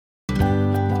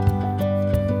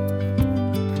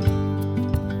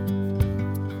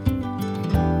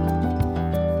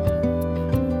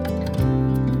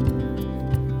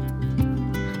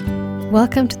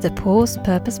Welcome to the Pause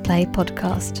Purpose Play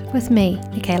podcast with me,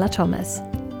 Michaela Thomas,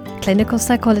 clinical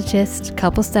psychologist,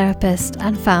 couples therapist,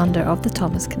 and founder of the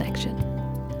Thomas Connection.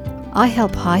 I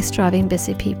help high-striving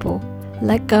busy people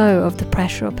let go of the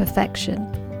pressure of perfection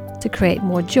to create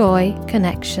more joy,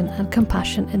 connection, and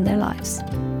compassion in their lives.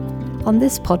 On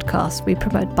this podcast, we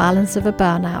promote balance over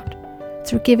burnout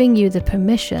through giving you the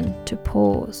permission to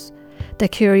pause, the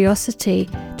curiosity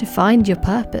to find your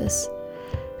purpose,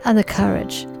 and the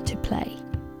courage to play.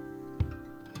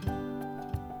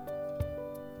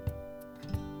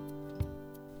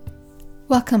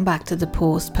 Welcome back to the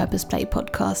Pause Purpose Play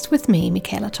podcast with me,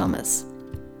 Michaela Thomas.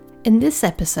 In this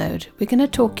episode, we're going to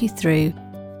talk you through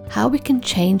how we can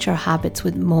change our habits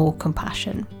with more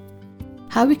compassion,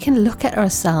 how we can look at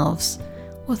ourselves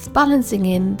with balancing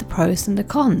in the pros and the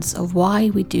cons of why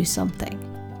we do something,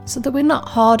 so that we're not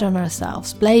hard on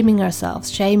ourselves, blaming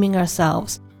ourselves, shaming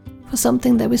ourselves for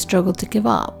something that we struggle to give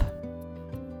up.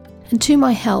 And to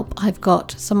my help, I've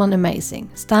got someone amazing,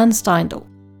 Stan Steindl,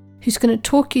 who's going to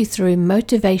talk you through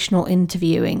motivational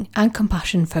interviewing and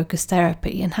compassion-focused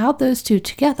therapy and how those two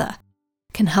together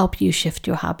can help you shift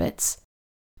your habits,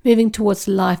 moving towards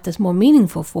a life that's more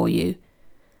meaningful for you,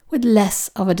 with less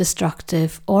of a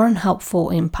destructive or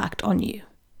unhelpful impact on you.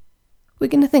 We're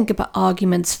going to think about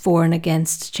arguments for and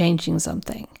against changing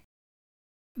something.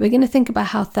 We're going to think about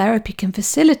how therapy can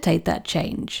facilitate that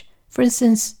change. For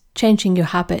instance, changing your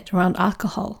habit around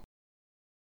alcohol.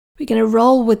 We're going to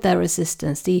roll with their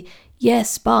resistance, the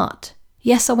yes, but,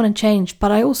 yes, I want to change,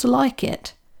 but I also like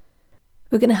it.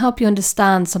 We're going to help you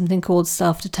understand something called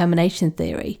self-determination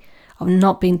theory, of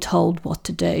not being told what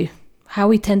to do, how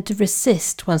we tend to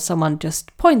resist when someone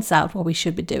just points out what we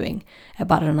should be doing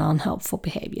about an unhelpful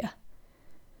behavior.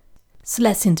 So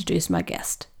let's introduce my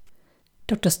guest.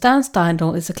 Dr. Stan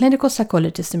Steindl is a clinical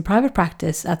psychologist in private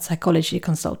practice at Psychology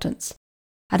Consultants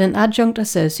and an adjunct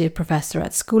associate professor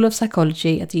at School of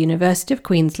Psychology at the University of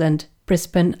Queensland,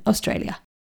 Brisbane, Australia.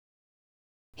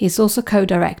 He is also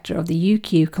co-director of the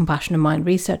UQ Compassion and Mind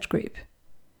Research Group.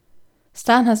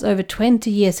 Stan has over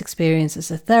 20 years' experience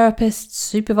as a therapist,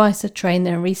 supervisor,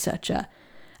 trainer, and researcher,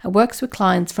 and works with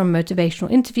clients from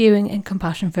motivational interviewing and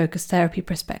compassion-focused therapy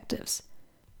perspectives.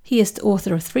 He is the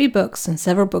author of 3 books and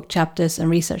several book chapters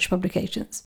and research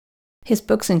publications. His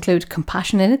books include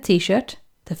Compassion in a T-shirt,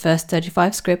 the first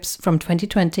 35 scripts from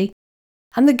 2020,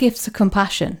 and The Gifts of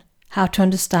Compassion, How to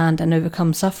Understand and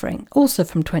Overcome Suffering, also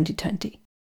from 2020.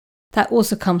 That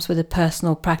also comes with a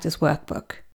personal practice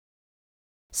workbook.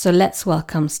 So let's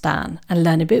welcome Stan and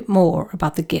learn a bit more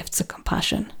about the gifts of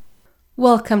compassion.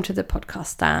 Welcome to the podcast,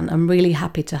 Stan. I'm really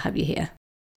happy to have you here.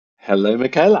 Hello,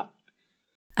 Michaela.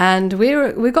 And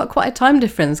we've got quite a time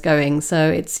difference going, so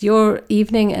it's your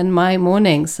evening and my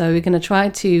morning. So we're going to try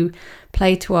to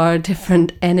play to our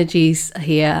different energies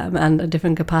here and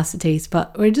different capacities.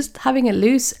 But we're just having a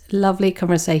loose, lovely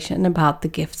conversation about the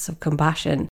gifts of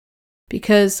compassion,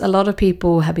 because a lot of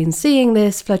people have been seeing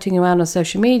this floating around on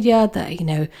social media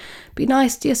that, be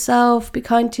nice to yourself, be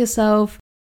kind to yourself.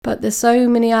 But there's so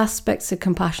many aspects of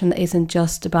compassion that isn't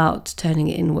just about turning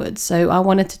it inwards. So I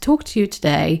wanted to talk to you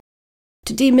today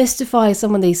to demystify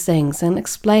some of these things and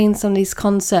explain some of these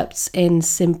concepts in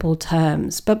simple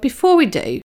terms. But before we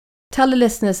do, tell the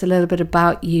listeners a little bit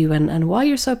about you and why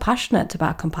you're so passionate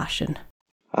about compassion.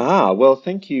 Well,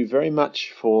 thank you very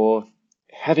much for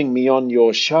having me on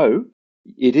your show.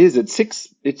 It's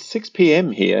 6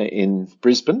 p.m. here in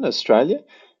Brisbane, Australia,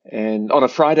 and on a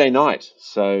Friday night.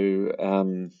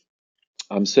 So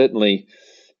I'm certainly,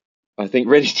 I think,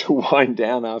 ready to wind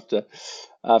down after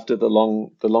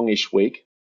the longish week.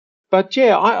 But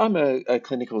yeah, I'm a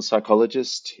clinical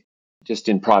psychologist just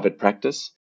in private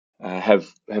practice. Have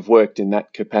worked in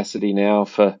that capacity now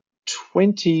for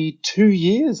 22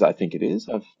 years, I think it is.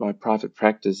 My private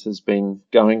practice has been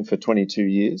going for 22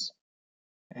 years.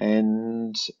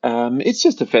 And it's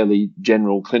just a fairly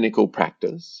general clinical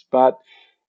practice. But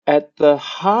at the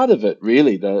heart of it,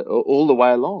 really, all the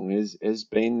way along, has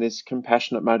been this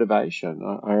compassionate motivation.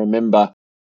 I remember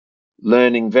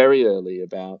learning very early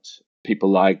about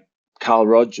people like Carl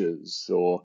Rogers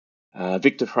or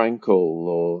Viktor Frankl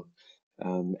or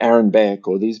Aaron Beck,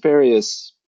 or these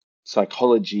various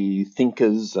psychology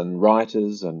thinkers and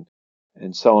writers and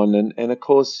so on. And of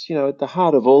course, at the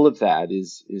heart of all of that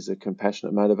is a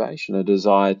compassionate motivation, a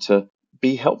desire to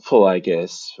be helpful, I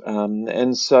guess.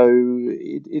 And so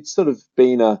it's sort of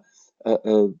been a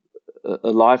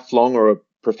lifelong, or a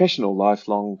professional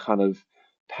lifelong kind of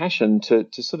passion to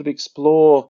sort of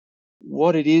explore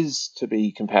what it is to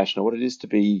be compassionate, what it is to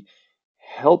be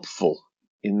helpful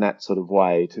in that sort of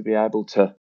way, to be able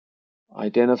to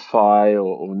identify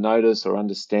or notice or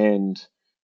understand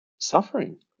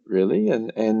suffering, really,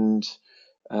 and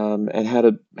how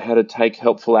to take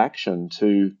helpful action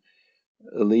to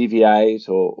alleviate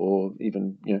or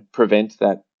even prevent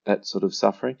that sort of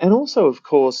suffering, and also, of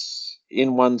course,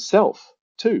 in oneself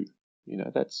too.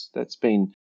 That's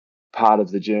been part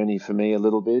of the journey for me a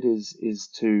little bit, is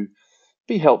to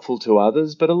be helpful to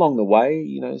others, but along the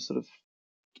way, sort of,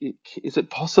 is it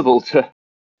possible to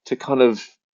kind of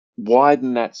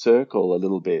widen that circle a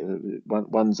little bit,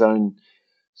 one's own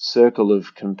circle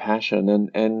of compassion,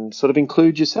 and sort of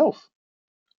include yourself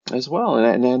as well,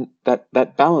 and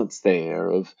that balance there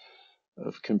of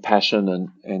compassion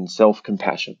and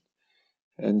self-compassion.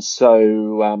 And so,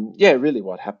 really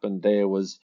what happened there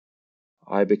was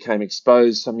I became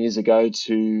exposed some years ago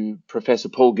to Professor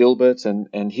Paul Gilbert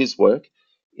and his work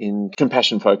in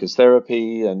compassion-focused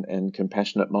therapy and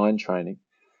compassionate mind training.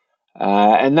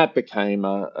 And that became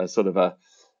a sort of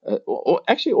or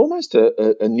actually almost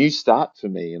a new start for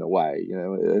me in a way.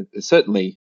 It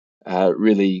certainly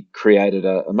really created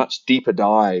a much deeper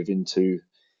dive into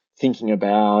thinking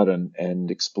about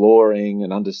and exploring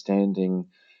and understanding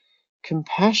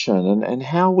compassion, and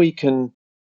how we can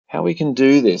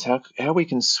do this, how we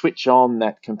can switch on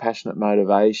that compassionate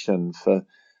motivation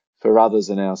for others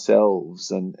and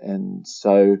ourselves, and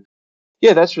so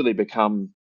that's really become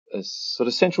a sort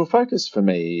of central focus for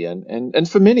me and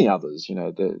for many others.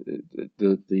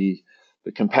 The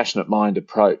compassionate mind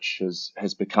approach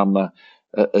has become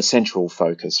a central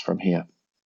focus from here.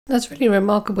 That's really a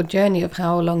remarkable journey of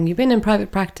how long you've been in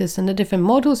private practice and the different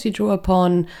models you draw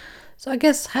upon. So I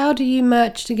guess, how do you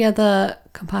merge together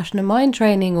compassionate mind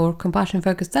training or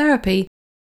compassion-focused therapy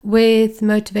with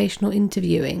motivational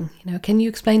interviewing? Can you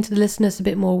explain to the listeners a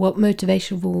bit more what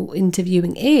motivational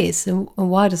interviewing is, and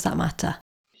why does that matter?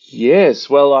 Yes,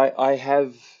 well, I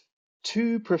have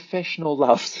two professional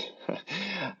loves.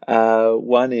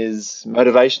 One is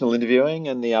motivational interviewing,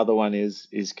 and the other one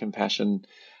is compassion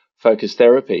focused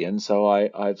therapy. And so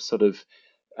I've sort of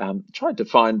tried to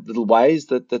find little ways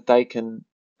that they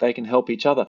can help each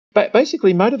other. But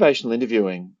basically, motivational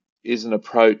interviewing is an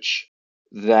approach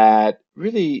that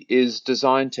really is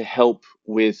designed to help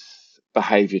with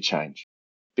behavior change,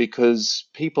 because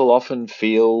people often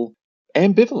feel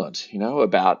ambivalent,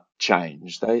 about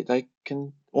change. They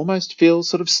can almost feel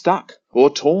sort of stuck or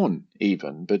torn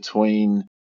even between,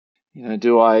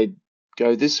 do I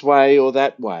go this way or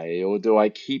that way, or do I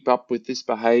keep up with this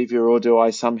behavior, or do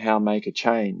I somehow make a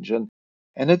change? And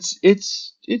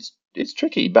it's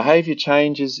tricky. Behavior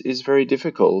change is very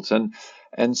difficult,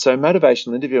 and so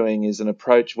motivational interviewing is an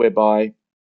approach whereby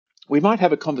we might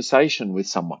have a conversation with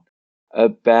someone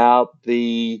about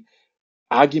the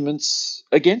arguments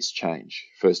against change.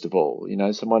 First of all,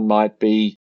 someone might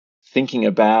be thinking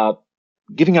about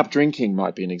giving up drinking,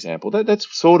 might be an example.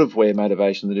 That's sort of where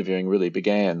motivational interviewing really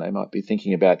began. They might be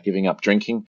thinking about giving up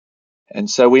drinking. And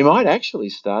so we might actually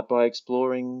start by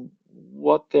exploring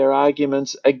what their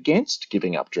arguments against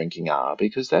giving up drinking are,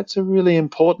 because that's a really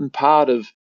important part of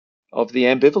the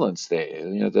ambivalence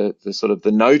there, the sort of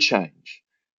the no change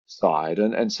side.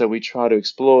 And so we try to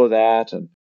explore that and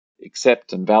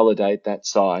accept and validate that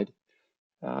side.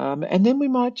 And then we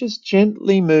might just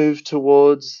gently move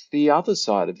towards the other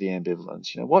side of the ambivalence.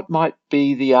 What might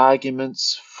be the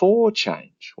arguments for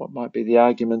change? What might be the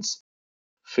arguments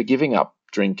for giving up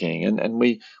drinking? And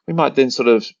we might then sort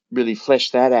of really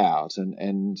flesh that out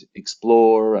and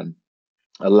explore and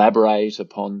elaborate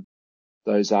upon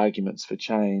those arguments for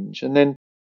change. And then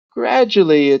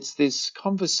gradually it's this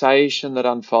conversation that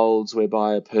unfolds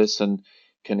whereby a person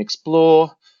can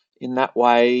explore in that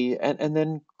way, and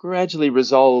then gradually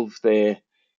resolve their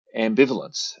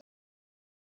ambivalence,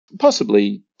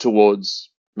 possibly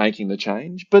towards making the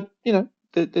change. But,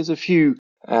 there's a few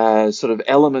sort of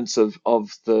elements of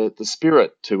the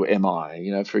spirit to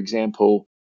MI. For example,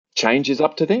 change is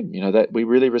up to them, that we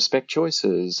really respect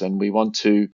choices, and we want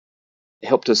to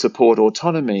help to support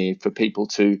autonomy for people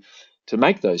to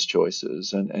make those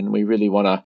choices, and we really want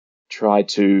to try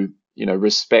to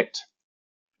respect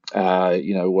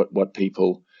what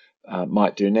people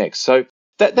might do next. So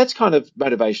that's kind of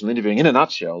motivational interviewing in a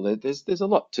nutshell. There's a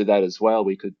lot to that as well.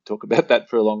 We could talk about that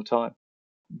for a long time.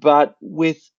 But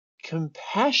with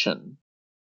compassion,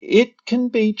 it can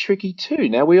be tricky too.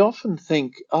 Now, we often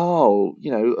think, oh,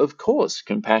 of course,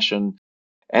 compassion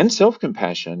and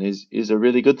self-compassion is a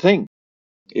really good thing.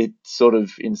 It sort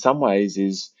of, in some ways,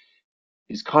 is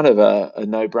kind of a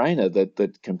no-brainer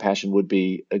that compassion would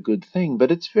be a good thing.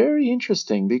 But it's very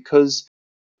interesting, because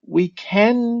we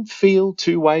can feel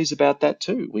two ways about that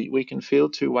too. We can feel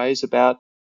two ways about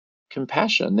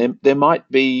compassion. There might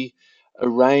be a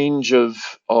range of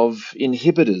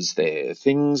inhibitors there,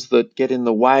 things that get in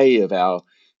the way of our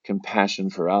compassion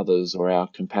for others or our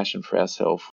compassion for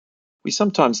ourselves. We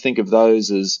sometimes think of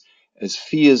those as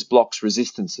fears, blocks,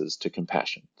 resistances to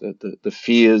compassion. The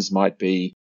fears might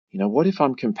be, what if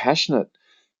I'm compassionate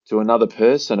to another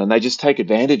person and they just take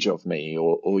advantage of me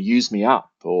or use me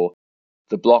up? Or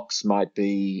the blocks might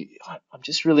be, I'm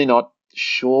just really not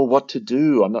sure what to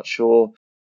do. I'm not sure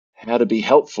how to be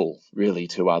helpful really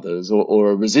to others.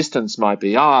 Or a resistance might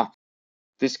be,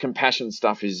 this compassion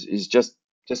stuff is just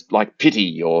like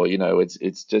pity, or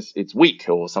it's weak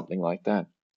or something like that.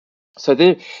 So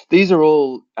these are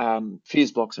all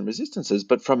fears, blocks, and resistances.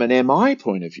 But from an MI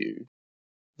point of view,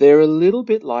 they're a little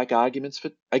bit like arguments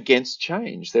against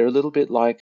change. They're a little bit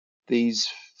like these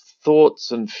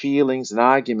thoughts and feelings and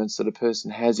arguments that a person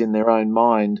has in their own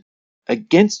mind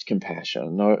against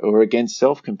compassion or against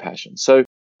self-compassion. So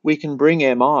we can bring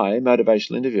MI,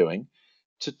 motivational interviewing,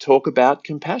 to talk about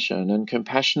compassion and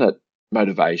compassionate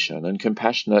motivation and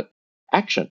compassionate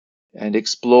action and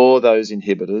explore those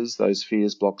inhibitors, those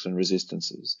fears, blocks, and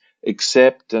resistances.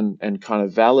 Accept and kind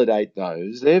of validate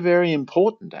those. They're very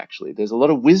important, actually. There's a lot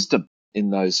of wisdom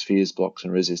in those fears, blocks,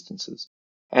 and resistances.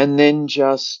 And then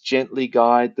just gently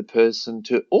guide the person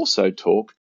to also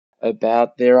talk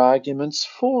about their arguments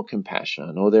for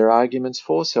compassion or their arguments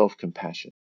for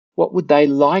self-compassion. What would they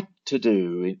like to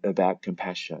do about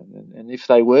compassion? And if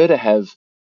they were to have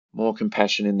more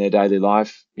compassion in their daily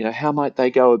life, how might they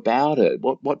go about it?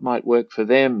 What might work for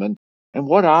them? And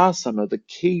what are some of the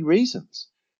key reasons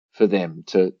for them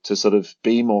to sort of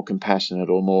be more compassionate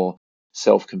or more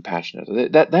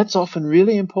self-compassionate? That's often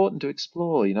really important to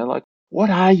explore, like, what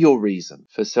are your reasons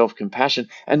for self-compassion?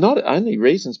 And not only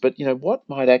reasons, but, what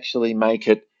might actually make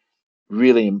it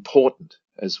really important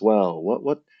as well?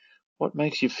 What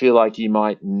makes you feel like you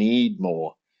might need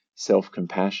more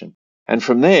self-compassion? And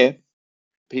from there,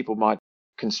 people might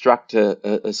construct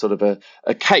a sort of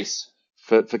a case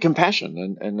for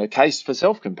compassion and a case for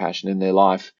self-compassion in their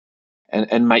life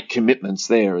and make commitments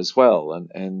there as well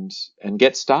and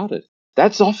get started.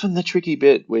 That's often the tricky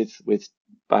bit with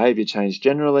behavior change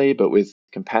generally, but with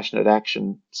compassionate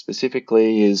action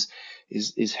specifically is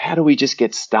how do we just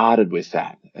get started with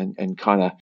that and kind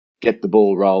of get the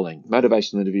ball rolling?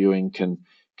 Motivational interviewing can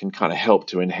kind of help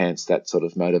to enhance that sort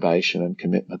of motivation and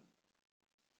commitment.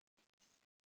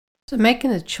 So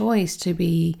making a choice to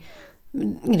be,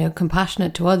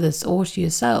 compassionate to others or to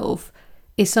yourself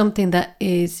is something that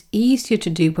is easier to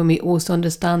do when we also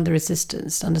understand the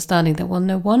resistance, understanding that, well,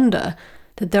 no wonder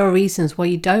that there are reasons why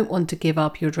you don't want to give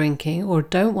up your drinking or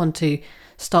don't want to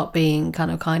stop being kind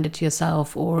of kinder to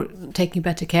yourself or taking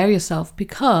better care of yourself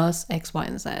because X, Y,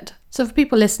 and Z. So for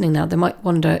people listening now, they might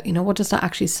wonder, what does that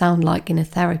actually sound like in a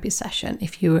therapy session?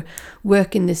 If you're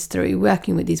working this through,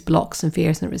 working with these blocks and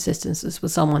fears and resistances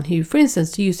with someone who, for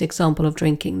instance, to use the example of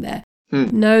drinking there,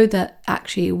 know that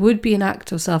actually it would be an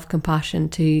act of self-compassion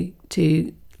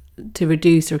to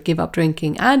reduce or give up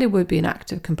drinking, and it would be an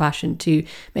act of compassion to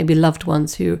maybe loved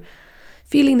ones who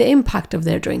feeling the impact of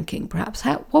their drinking, perhaps.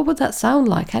 What would that sound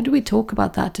like? How do we talk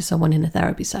about that to someone in a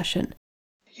therapy session?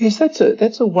 Yes,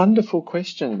 that's a wonderful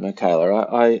question, Michaela.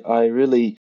 I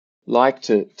really like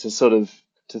to sort of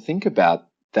to think about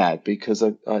that because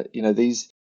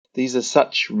these are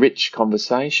such rich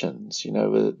conversations.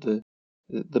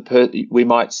 We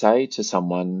might say to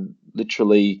someone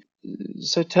literally,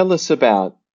 so tell us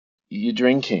about your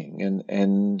drinking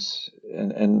and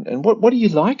what do you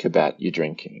like about your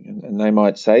drinking? And they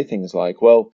might say things like,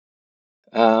 well,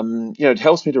 it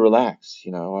helps me to relax.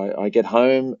 I get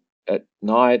home at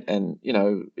night and,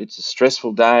 it's a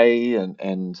stressful day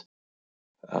and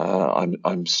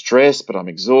I'm stressed, but I'm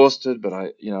exhausted, but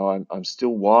I'm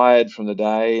still wired from the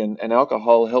day and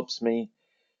alcohol helps me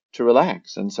to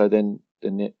relax. And so then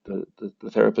the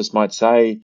therapist might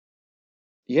say,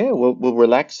 yeah, well,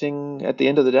 relaxing at the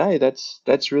end of the day,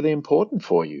 that's really important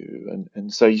for you.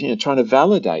 And so, trying to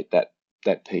validate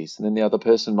that piece. And then the other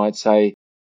person might say,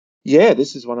 yeah,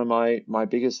 this is one of my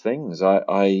biggest things.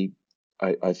 I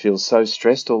feel so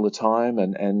stressed all the time,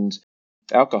 and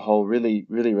alcohol really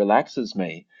relaxes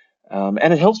me,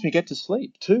 and it helps me get to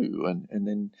sleep too.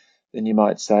 And then you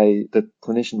might say the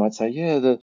clinician might say, yeah,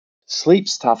 the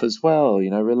sleep's tough as well.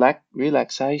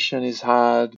 Relaxation is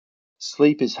hard,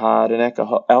 sleep is hard, and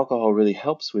alcohol really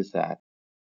helps with that.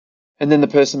 And then the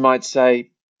person might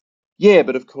say, yeah,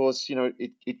 but of course,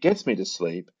 it gets me to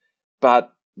sleep,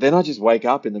 but then I just wake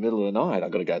up in the middle of the night.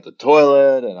 I've got to go to the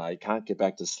toilet and I can't get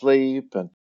back to sleep.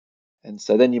 And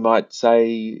so then you might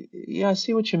say, yeah, I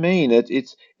see what you mean.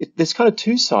 There's kind of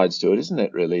two sides to it, isn't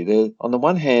it, really? On the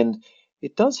one hand,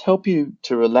 it does help you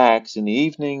to relax in the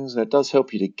evenings and it does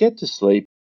help you to get to sleep.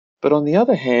 But on the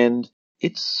other hand,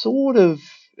 it sort of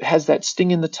has that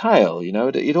sting in the tail,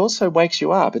 it also wakes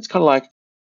you up. It's kind of like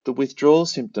the withdrawal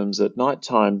symptoms at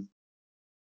nighttime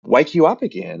wake you up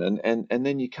again and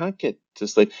then you can't get to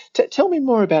sleep. Tell me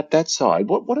more about that side.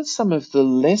 What are some of the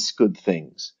less good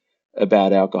things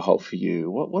about alcohol for you?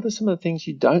 What are some of the things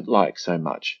you don't like so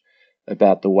much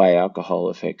about the way alcohol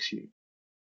affects you?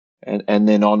 And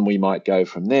then on we might go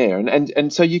from there.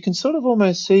 And so you can sort of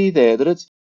almost see there that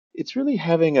it's really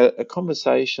having a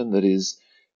conversation that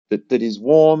is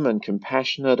warm and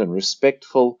compassionate and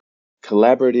respectful,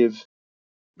 collaborative,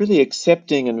 really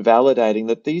accepting and validating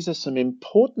that these are some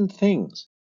important things.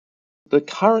 The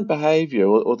current behavior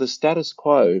or the status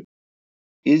quo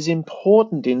is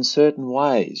important in certain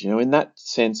ways. In that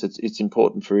sense, it's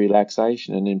important for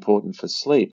relaxation and important for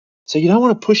sleep. So you don't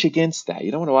want to push against that.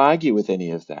 You don't want to argue with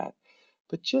any of that,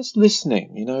 but just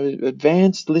listening,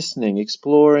 advanced listening,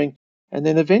 exploring, and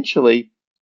then eventually,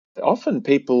 often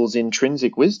people's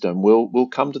intrinsic wisdom will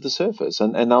come to the surface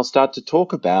and they'll start to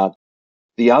talk about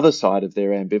the other side of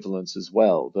their ambivalence as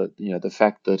well. That the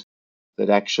fact that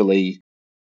actually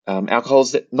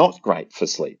alcohol's not great for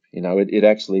sleep. It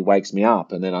actually wakes me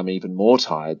up, and then I'm even more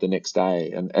tired the next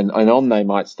day. And on they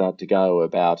might start to go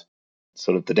about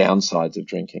sort of the downsides of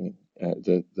drinking,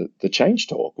 the change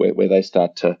talk, where they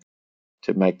start to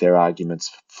make their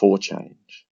arguments for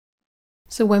change.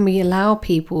 So when we allow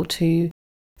people to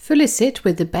fully sit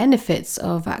with the benefits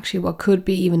of actually what could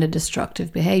be even a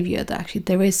destructive behavior, that actually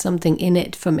there is something in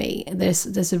it for me.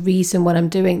 There's a reason why I'm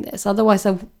doing this. Otherwise,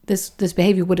 this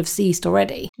behavior would have ceased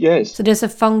already. Yes. So there's a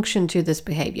function to this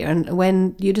behavior. And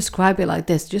when you describe it like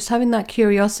this, just having that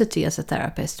curiosity as a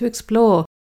therapist to explore,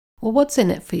 well, what's in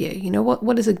it for you?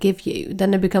 What does it give you?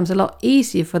 Then it becomes a lot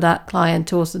easier for that client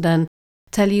to also then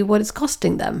tell you what it's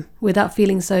costing them without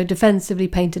feeling so defensively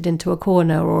painted into a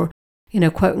corner or,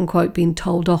 quote unquote, being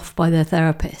told off by their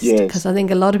therapist. Yes. Because I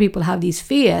think a lot of people have these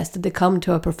fears that they come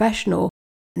to a professional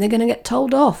and they're going to get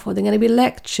told off, or they're going to be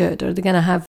lectured, or they're going to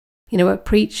have, a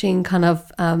preaching kind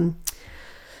of,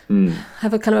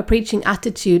 have a kind of a preaching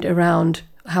attitude around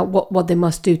what they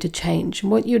must do to change.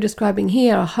 And what you're describing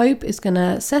here, I hope, is going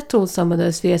to settle some of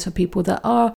those fears for people that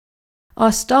are.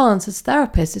 Our stance as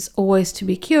therapists is always to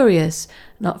be curious,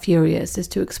 not furious, is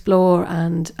to explore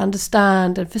and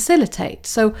understand and facilitate.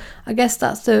 So I guess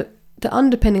that's the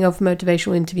underpinning of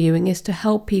motivational interviewing, is to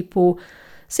help people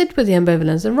sit with the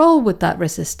ambivalence and roll with that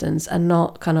resistance and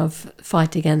not kind of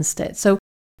fight against it. So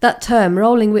that term,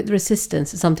 rolling with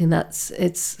resistance, is something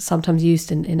it's sometimes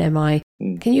used in MI.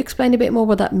 Can you explain a bit more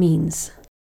what that means?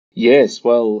 Yes,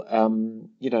 well,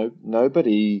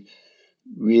 nobody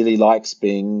really likes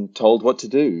being told what to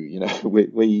do.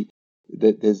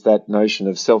 There's that notion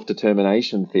of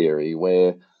self-determination theory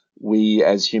where we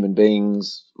as human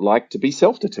beings like to be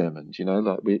self-determined,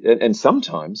 and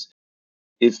sometimes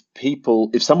if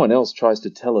someone else tries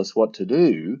to tell us what to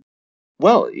do,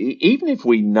 well, even if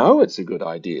we know it's a good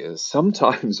idea,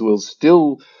 sometimes we'll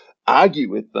still argue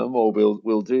with them, or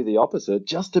we'll do the opposite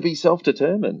just to be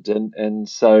self-determined. And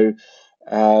so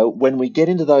when we get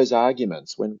into those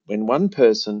arguments, when one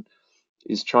person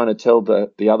is trying to tell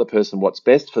the other person what's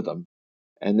best for them,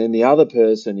 and then the other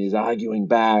person is arguing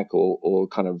back or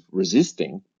kind of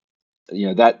resisting,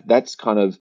 that's kind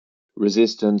of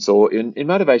resistance, or in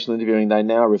motivational interviewing, they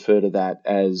now refer to that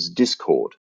as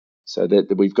discord. So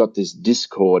that we've got this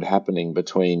discord happening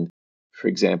between, for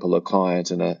example, a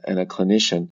client and a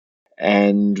clinician,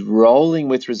 and rolling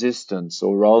with resistance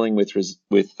or rolling with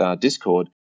discord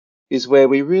is where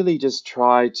we really just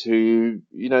try to,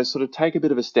 sort of take a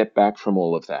bit of a step back from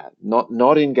all of that,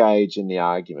 not engage in the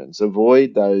arguments,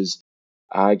 avoid those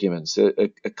arguments. A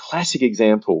classic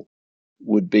example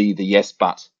would be the yes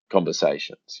but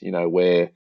conversations,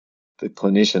 where the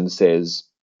clinician says,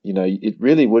 it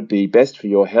really would be best for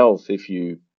your health if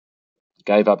you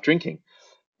gave up drinking.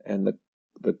 And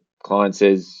the client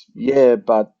says, yeah,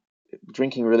 but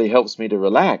drinking really helps me to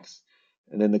relax.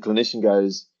 And then the clinician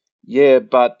goes, yeah,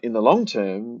 but in the long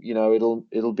term,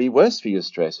 it'll be worse for your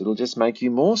stress. It'll just make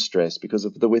you more stressed because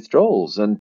of the withdrawals.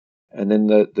 And then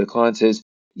the client says,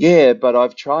 yeah, but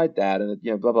I've tried that, and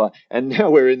blah blah. And now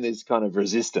we're in this kind of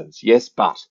resistance. Yes,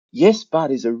 but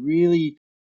is a really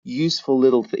useful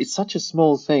little. It's such a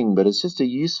small thing, but it's just a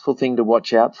useful thing to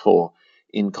watch out for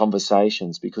in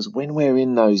conversations, because when we're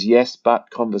in those yes but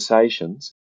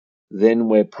conversations, then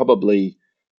we're probably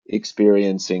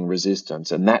experiencing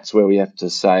resistance, and that's where we have to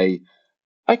say,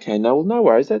 okay, no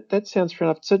worries. That sounds fair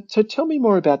enough. So tell me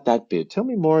more about that bit. Tell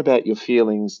me more about your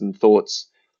feelings and thoughts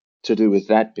to do with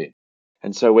that bit.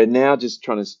 And so we're now just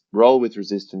trying to roll with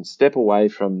resistance, step away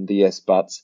from the yes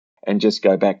buts, and just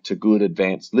go back to good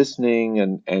advanced listening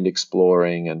and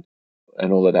exploring and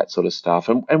all of that sort of stuff.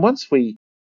 And once we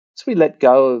let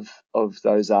go of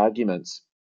those arguments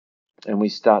and we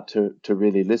start to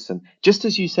really listen, just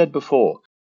as you said before,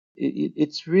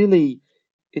 it's really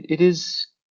it is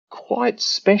quite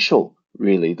special,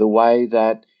 really, the way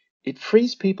that it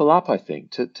frees people up, I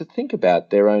think, to think about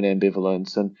their own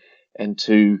ambivalence and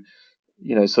to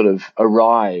sort of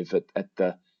arrive at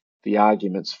the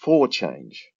arguments for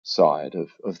change side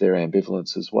of their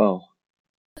ambivalence as well.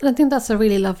 And I think that's a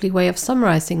really lovely way of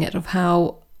summarising it, of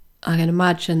how I can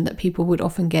imagine that people would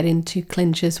often get into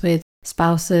clinches with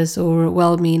spouses or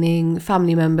well-meaning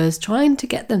family members trying to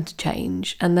get them to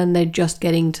change, and then they're just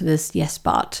getting to this yes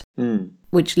but,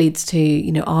 which leads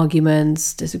to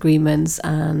arguments, disagreements,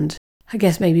 and I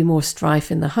guess maybe more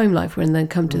strife in the home life. When they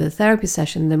come to the therapy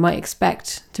session, they might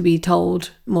expect to be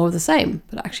told more of the same,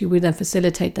 but actually we then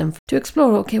facilitate them to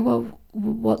explore, okay, well,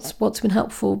 what's been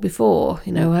helpful before?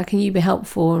 How can you be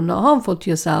helpful and not harmful to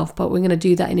yourself? But we're going to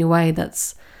do that in a way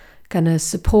that's going to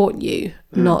support you,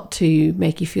 not to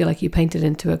make you feel like you're painted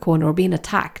into a corner or being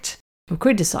attacked or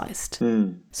criticized.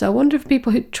 So I wonder if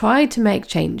people who try to make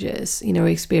changes, in your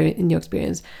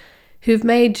experience, who've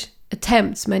made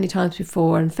attempts many times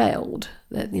before and failed,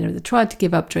 that they tried to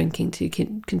give up drinking, to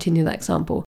continue that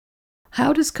example.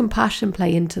 How does compassion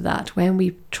play into that when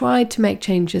we try to make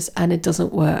changes and it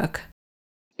doesn't work?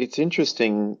 It's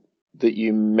interesting that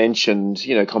you mentioned,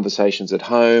 conversations at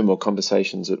home or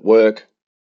conversations at work,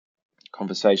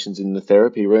 conversations in the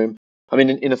therapy room. I mean,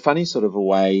 in a funny sort of a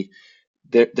way,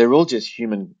 they're all just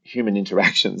human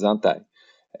interactions, aren't they?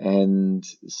 And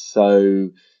so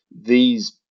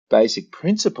these basic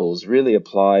principles really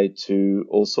apply to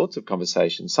all sorts of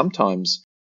conversations. Sometimes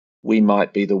we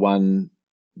might be the one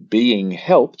being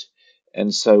helped,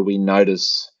 and so we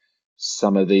notice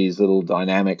some of these little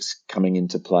dynamics coming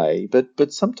into play.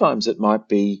 But sometimes it might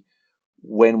be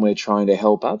when we're trying to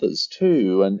help others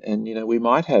too, and we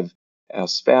might have our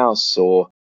spouse, or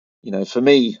for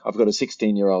me, I've got a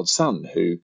 16-year-old son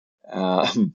who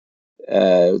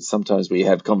sometimes we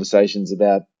have conversations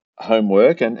about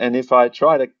homework, and if I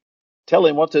try to tell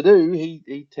him what to do,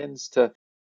 he tends to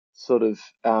sort of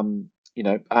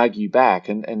argue back,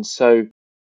 and so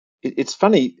it's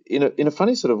funny in a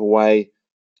funny sort of a way.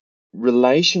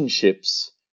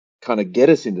 Relationships kind of get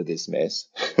us into this mess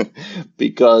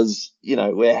because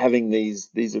we're having these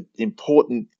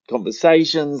important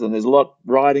conversations, and there's a lot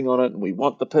riding on it, and we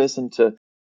want the person to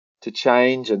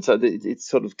change, and so it's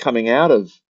sort of coming out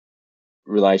of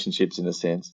relationships in a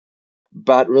sense.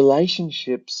 But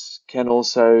relationships can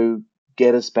also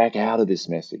get us back out of this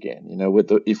mess again.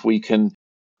 If we can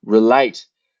relate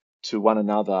to one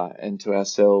another and to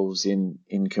ourselves in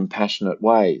compassionate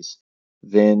ways,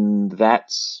 then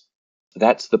that's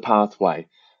the pathway,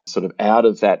 sort of out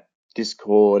of that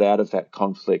discord, out of that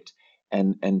conflict,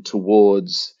 and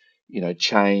towards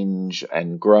change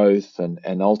and growth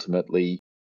and ultimately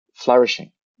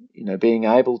flourishing. Being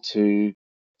able to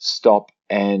stop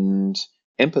and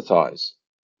empathize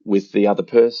with the other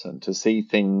person, to see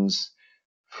things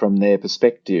from their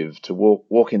perspective, to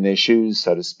walk in their shoes,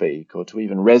 so to speak, or to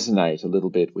even resonate a little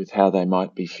bit with how they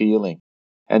might be feeling,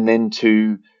 and then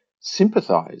to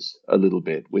sympathize a little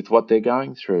bit with what they're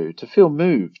going through, to feel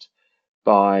moved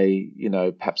by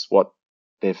perhaps what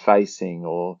they're facing,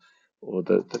 or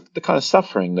the kind of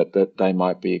suffering that they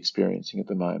might be experiencing at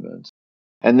the moment,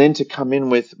 and then to come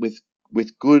in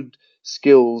with good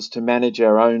skills to manage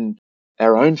our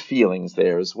own feelings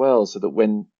there as well, so that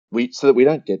we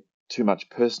don't get too much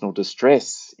personal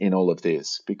distress in all of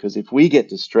this. Because if we get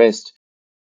distressed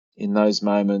in those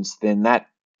moments, then that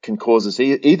can cause us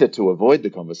either to avoid the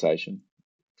conversation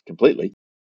completely,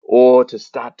 or to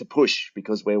start to push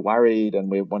because we're worried and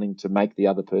we're wanting to make the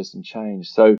other person change.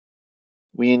 So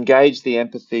we engage the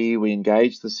empathy, we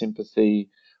engage the sympathy,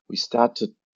 we start to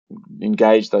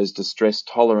engage those distress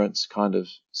tolerance kind of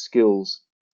skills,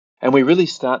 and we really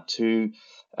start to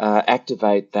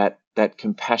activate that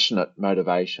compassionate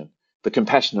motivation, the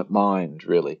compassionate mind,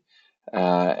 really.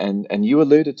 And you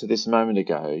alluded to this a moment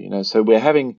ago. So we're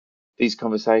having these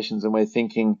conversations and we're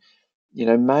thinking,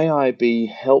 may I be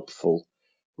helpful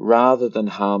rather than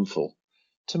harmful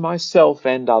to myself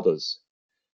and others?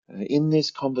 In this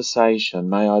conversation,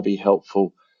 may I be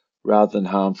helpful rather than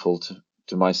harmful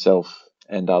to myself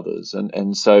and others?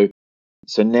 And so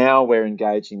now we're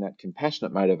engaging that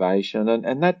compassionate motivation,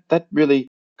 and that really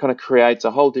kind of creates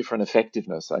a whole different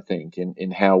effectiveness, I think,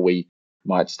 in how we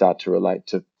might start to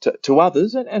relate to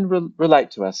others and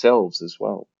relate to ourselves as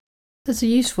well. That's a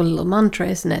useful little mantra,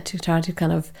 isn't it, to try to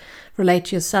kind of relate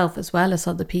to yourself as well as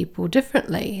other people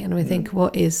differently. And we think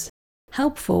what is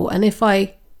helpful. And if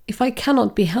I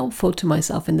cannot be helpful to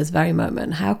myself in this very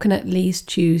moment, how can I at least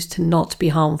choose to not be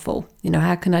harmful?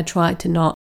 How can I try to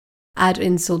not add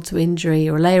insult to injury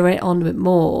or layer it on with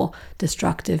more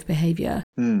destructive behavior?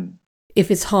 If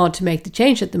it's hard to make the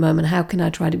change at the moment, how can I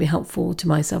try to be helpful to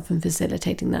myself in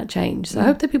facilitating that change? So I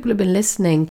hope that people who've been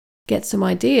listening get some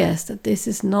ideas that this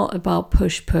is not about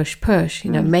push,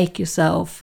 make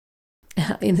yourself.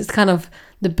 It's kind of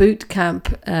the boot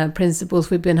camp principles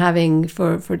we've been having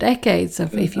for decades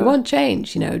of if you want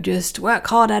change, just work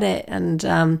hard at it. And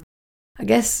I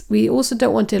guess we also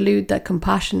don't want to elude that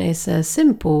compassion is a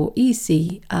simple,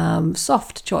 easy,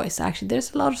 soft choice. Actually,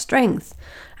 there's a lot of strength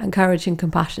and courage in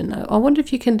compassion. I wonder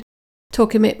if you can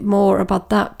talk a bit more about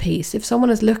that piece. If someone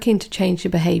is looking to change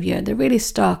their behavior, they're really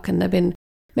stuck and they've been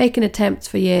making attempts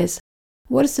for years,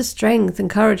 what is the strength and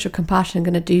courage or compassion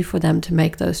going to do for them to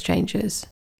make those changes?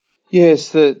 Yes,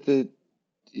 there's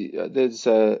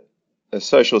a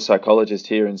social psychologist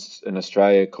here in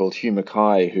Australia called Hugh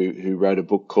Mackay who wrote a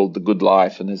book called The Good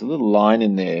Life, and there's a little line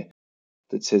in there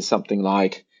that says something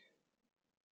like,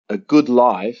 a good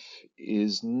life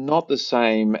is not the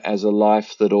same as a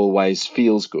life that always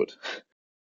feels good.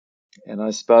 And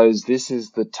I suppose this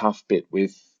is the tough bit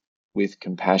with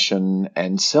compassion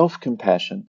and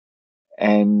self-compassion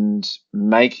and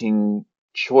making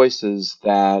choices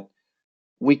that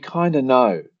we kind of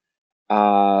know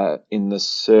are in the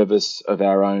service of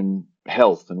our own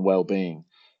health and well-being.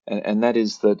 And that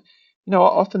is that,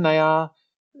 often they are,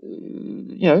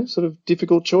 sort of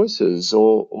difficult choices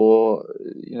or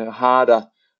the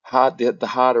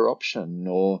harder option,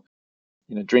 or,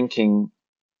 drinking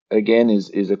again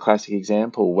is a classic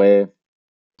example where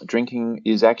drinking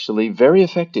is actually very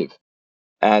effective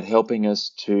at helping us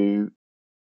to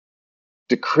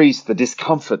decrease the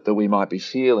discomfort that we might be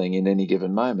feeling in any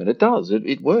given moment. It does.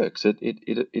 It works.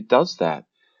 It does that.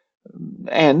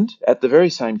 And at the very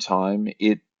same time,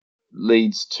 it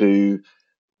leads to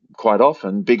quite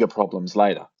often bigger problems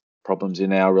later, problems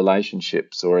in our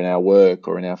relationships or in our work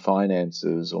or in our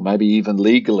finances, or maybe even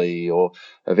legally, or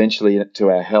eventually to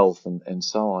our health and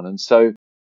so on. And so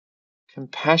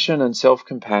compassion and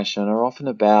self-compassion are often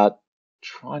about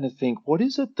trying to think, what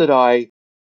is it that I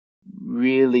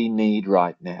really need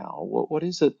right now? What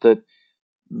is it that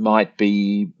might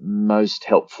be most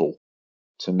helpful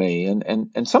to me?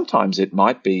 And sometimes it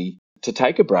might be to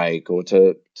take a break, or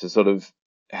to sort of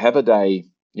have a day,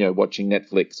 watching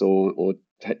Netflix, or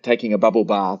taking a bubble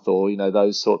bath, or,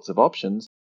 those sorts of options.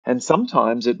 And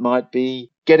sometimes it might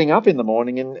be getting up in the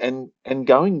morning and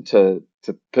going to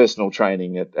personal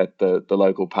training at the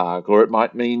local park, or it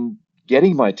might mean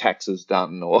getting my taxes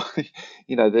done, or,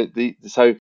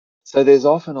 so there's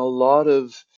often a lot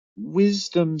of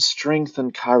wisdom, strength,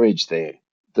 and courage there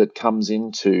that comes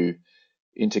into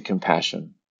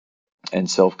compassion and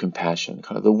self-compassion.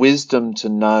 Kind of the wisdom to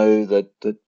know that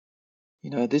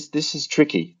this is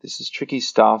tricky. This is tricky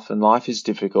stuff, and life is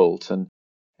difficult, and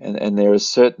there are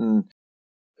certain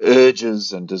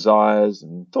urges and desires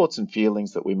and thoughts and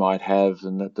feelings that we might have,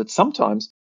 and that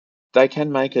sometimes they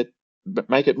can make it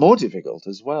more difficult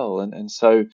as well. And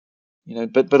so,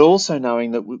 but also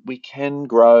knowing that we can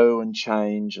grow and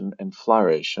change and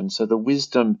flourish. And so the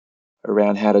wisdom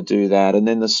around how to do that, and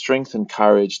then the strength and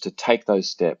courage to take those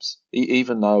steps,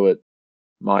 even though it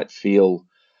might feel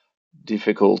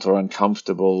difficult or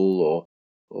uncomfortable,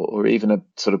 or even a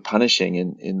sort of punishing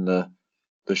in the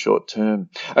short term.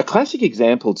 A classic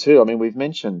example too, I mean, we've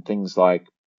mentioned things like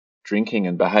drinking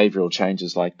and behavioral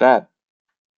changes like that,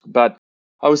 but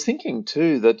I was thinking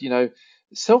too that,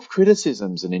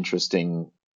 self-criticism's an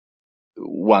interesting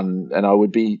one, and I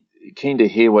would be keen to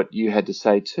hear what you had to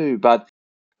say too. But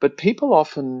people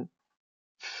often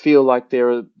feel like there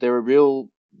are real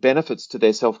benefits to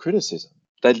their self-criticism.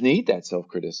 They need that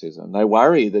self-criticism. They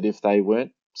worry that if they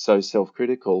weren't so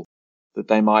self-critical, that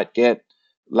they might get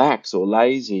lax or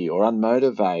lazy or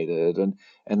unmotivated,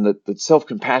 and that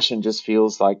self-compassion just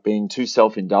feels like being too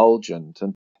self-indulgent,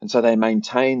 and so they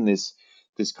maintain this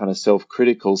kind of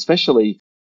self-critical, especially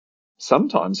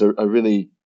sometimes a really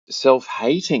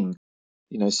self-hating,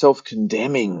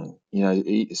 self-condemning,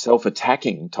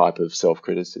 self-attacking type of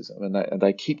self-criticism, and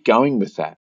they keep going with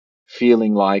that,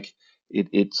 feeling like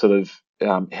it sort of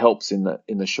helps in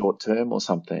the short term or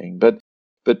something. But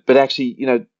actually,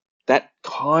 that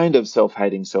kind of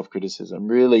self-hating self-criticism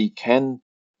really can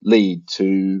lead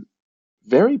to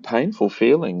very painful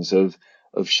feelings of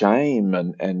shame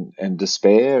and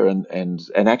despair and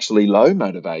actually low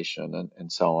motivation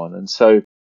and so on. And so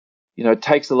it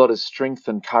takes a lot of strength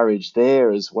and courage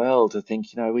there as well to think,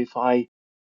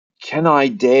 can I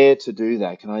dare to do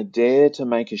that? Can I dare to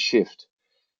make a shift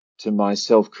to my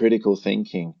self-critical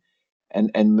thinking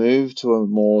and move to a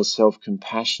more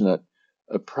self-compassionate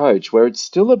approach where it's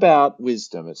still about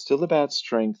wisdom, it's still about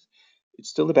strength, it's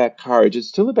still about courage, it's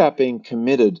still about being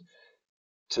committed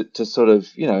to sort of,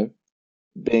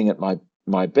 being at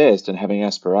my best and having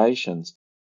aspirations,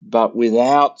 but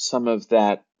without some of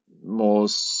that more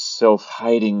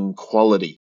self-hating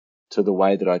quality to the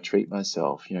way that I treat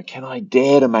myself. Can I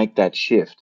dare to make that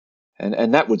shift?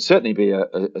 And that would certainly be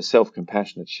a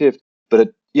self-compassionate shift, but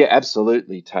it, yeah,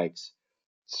 absolutely takes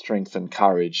strength and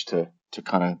courage to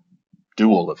kind of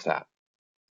do all of that.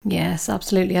 Yes,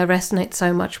 absolutely. I resonate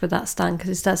so much with that, Stan, because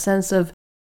it's that sense of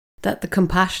that the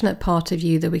compassionate part of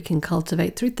you that we can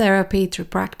cultivate through therapy, through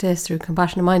practice, through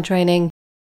compassionate mind training.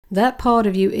 That part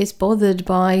of you is bothered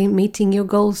by meeting your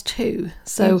goals too.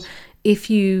 So yes. If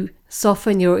you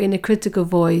soften your inner critical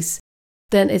voice,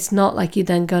 then it's not like you're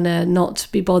then gonna not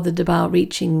be bothered about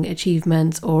reaching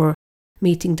achievements or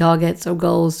meeting targets or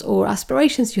goals or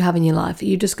aspirations you have in your life.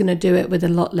 You're just going to do it with a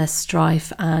lot less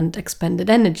strife and expended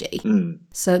energy.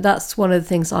 So that's one of the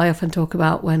things I often talk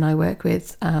about when I work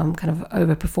with kind of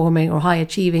overperforming or high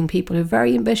achieving people who are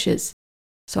very ambitious.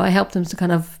 So I help them to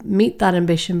kind of meet that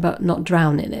ambition but not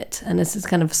drown in it. And there's this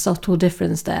kind of subtle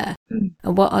difference there.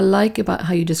 And what I like about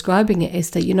how you're describing it is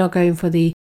that you're not going for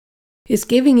it's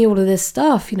giving you all of this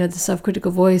stuff. The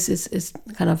self-critical voice is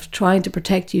kind of trying to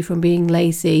protect you from being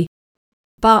lazy,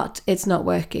 but it's not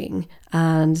working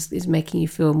and is making you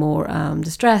feel more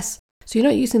distress. So you're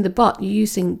not using the but, you're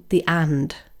using the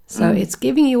and. So it's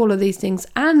giving you all of these things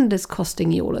and it's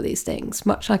costing you all of these things.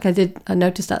 Much like I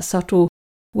noticed that subtle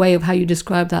way of how you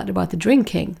described that about the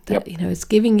drinking. That, it's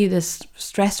giving you this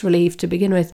stress relief to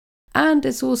begin with, and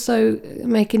it's also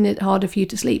making it harder for you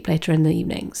to sleep later in the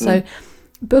evening. So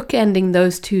bookending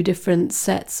those two different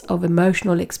sets of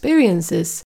emotional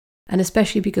experiences, and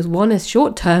especially because one is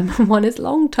short-term and one is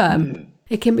long-term,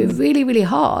 it can be really, really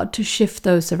hard to shift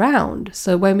those around.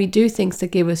 So when we do things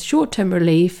that give us short-term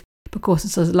relief but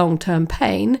causes us long-term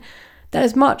pain, that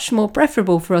is much more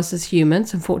preferable for us as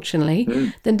humans,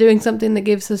 unfortunately, than doing something that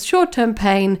gives us short-term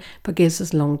pain but gives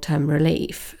us long-term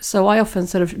relief. So I often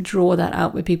sort of draw that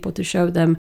out with people to show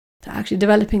them that actually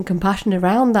developing compassion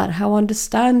around that, how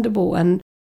understandable and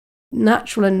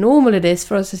natural and normal it is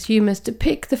for us as humans to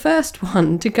pick the first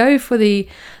one, to go for the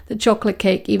chocolate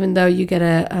cake, even though you get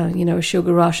a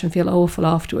sugar rush and feel awful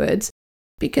afterwards,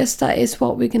 because that is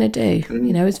what we're going to do.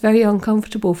 It's very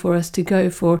uncomfortable for us to go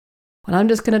for, well, I'm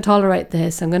just going to tolerate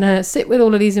this. I'm going to sit with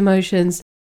all of these emotions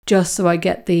just so I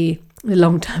get the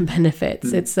long-term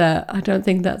benefits. It's I don't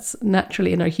think that's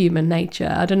naturally in our human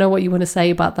nature. I don't know what you want to say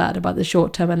about that, about the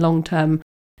short-term and long-term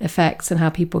effects and how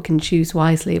people can choose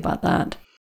wisely about that.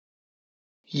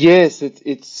 Yes,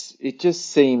 it just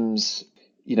seems,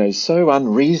 so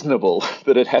unreasonable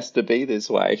that it has to be this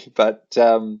way. But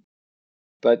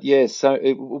yes, so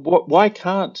why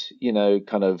can't,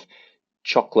 kind of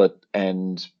chocolate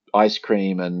and ice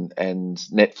cream and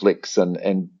Netflix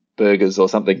and burgers or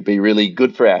something be really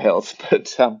good for our health?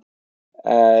 But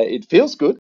it feels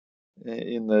good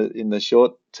in the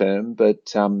short term,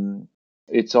 but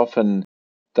it's often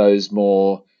those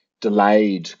more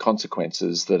delayed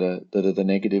consequences that are the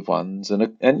negative ones.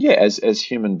 And yeah, as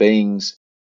human beings,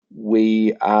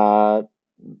 we are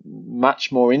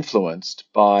much more influenced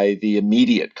by the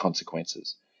immediate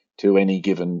consequences to any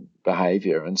given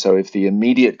behavior. And so if the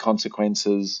immediate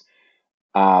consequences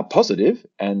are positive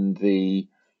and the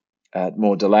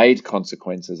more delayed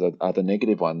consequences are the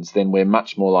negative ones, then we're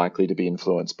much more likely to be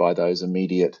influenced by those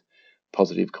immediate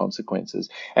positive consequences.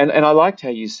 And I liked how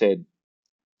you said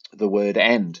the word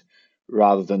and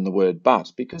rather than the word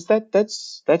but, because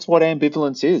that's what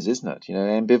ambivalence is, isn't it?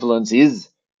 Ambivalence is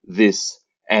this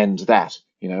and that,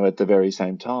 at the very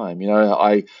same time.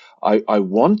 I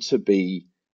want to be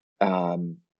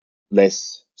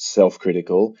less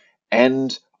self-critical,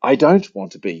 and I don't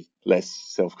want to be less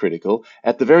self-critical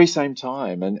at the very same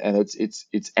time. And it's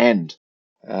and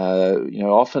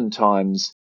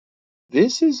oftentimes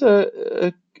this is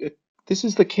this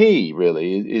is the key,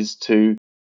 really, is to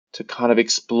kind of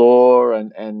explore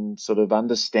and sort of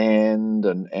understand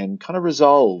and kind of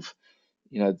resolve,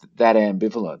 that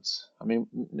ambivalence. I mean,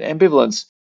 ambivalence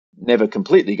never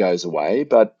completely goes away,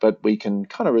 but we can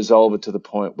kind of resolve it to the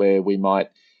point where we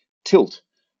might tilt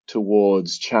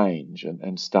towards change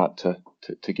and start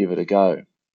to give it a go.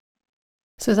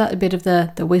 So is that a bit of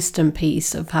the wisdom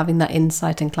piece of having that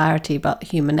insight and clarity about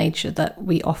human nature, that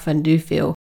we often do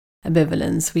feel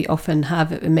ambivalence, we often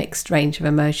have a mixed range of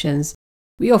emotions,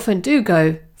 we often do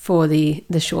go for the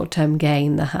short-term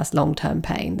gain that has long-term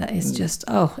pain. That is just,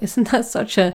 isn't that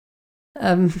such a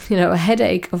a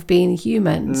headache of being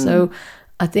human? So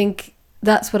I think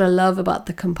that's what I love about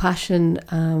the compassion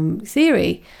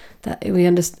theory, that we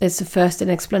understand it's the first an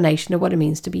explanation of what it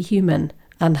means to be human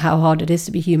and how hard it is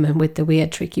to be human with the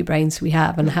weird, tricky brains we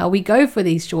have, and how we go for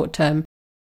these short-term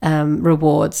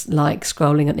rewards like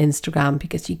scrolling on Instagram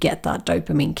because you get that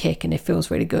dopamine kick and it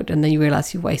feels really good, and then you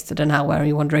realize you've wasted an hour and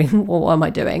you're wondering, well, what am I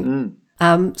doing?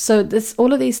 So there's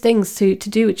all of these things to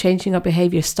do with changing our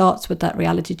behavior starts with that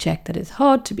reality check that it's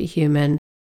hard to be human.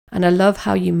 And I love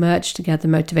how you merge together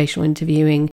motivational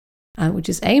interviewing, which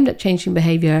is aimed at changing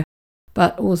behavior,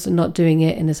 but also not doing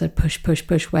it in a sort of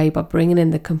push way, but bringing in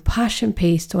the compassion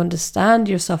piece to understand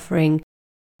your suffering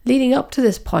leading up to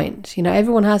this point.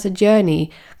 Everyone has a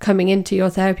journey. Coming into your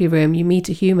therapy room, you meet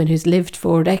a human who's lived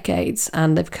for decades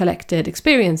and they've collected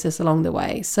experiences along the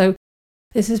way. So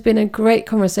this has been a great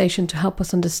conversation to help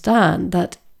us understand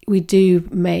that we do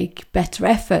make better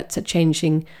efforts at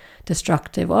changing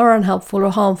destructive or unhelpful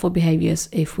or harmful behaviors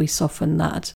if we soften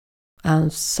that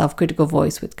self-critical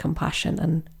voice with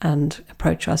compassion and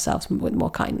approach ourselves with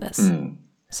more kindness.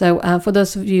 So for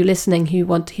those of you listening who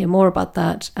want to hear more about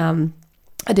that,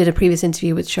 I did a previous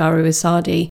interview with Shahroo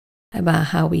Izadi about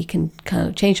how we can kind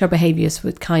of change our behaviors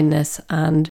with kindness,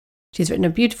 and she's written a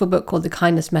beautiful book called The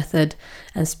Kindness Method.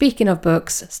 And speaking of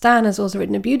books, Stan has also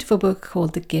written a beautiful book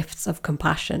called The Gifts of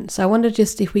Compassion. So I wonder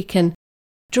just if we can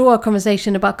draw our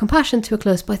conversation about compassion to a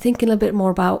close by thinking a little bit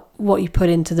more about what you put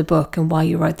into the book and why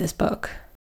you wrote this book.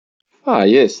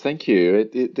 Yes, thank you.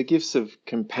 The Gifts of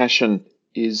Compassion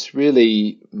is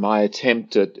really my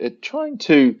attempt at trying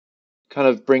to kind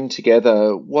of bring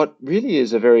together what really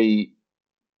is a very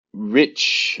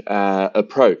rich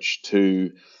approach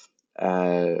to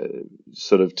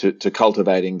to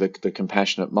cultivating the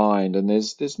compassionate mind. And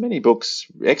there's many books,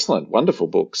 excellent, wonderful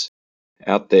books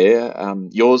out there,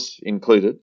 yours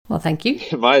included. Well, thank you.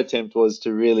 My attempt was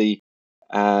to really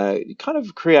kind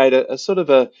of create a sort of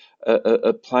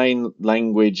a plain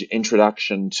language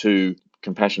introduction to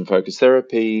compassion-focused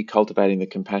therapy, cultivating the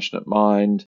compassionate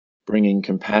mind, bringing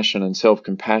compassion and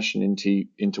self-compassion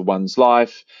into one's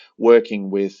life, working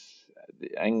with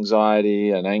anxiety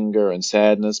and anger and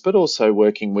sadness, but also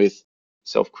working with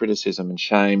self-criticism and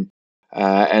shame,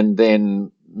 and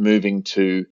then moving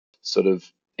to sort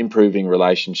of improving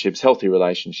relationships, healthy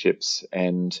relationships,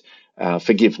 and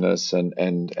forgiveness,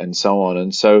 and so on.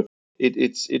 And so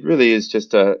it really is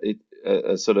just a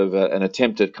sort of an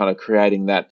attempt at kind of creating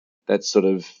that sort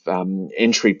of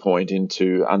entry point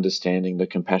into understanding the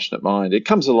compassionate mind. It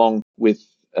comes along with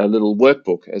a little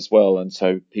workbook as well, and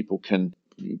so people can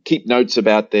keep notes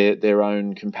about their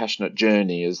own compassionate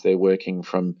journey as they're working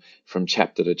from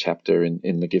chapter to chapter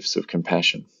in the Gifts of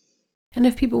Compassion. And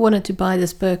if people wanted to buy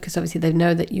this book, because obviously they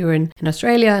know that you're in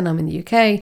Australia and I'm in the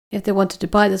UK, if they wanted to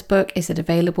buy this book, is it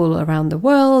available around the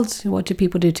world? What do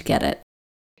people do to get it?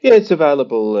 Yeah, it's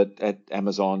available at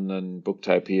Amazon and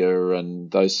Booktopia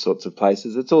and those sorts of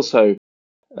places. It's also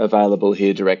available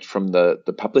here direct from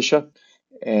the publisher.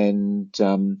 And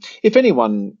if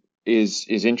anyone is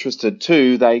interested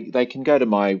too, they can go to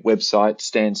my website,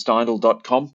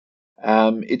 stansteindl.com.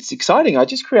 It's exciting. I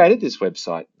just created this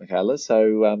website, Michaela,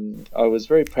 so I was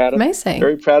very proud of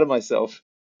myself.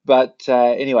 But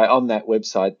anyway, on that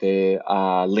website there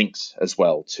are links as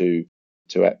well to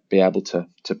be able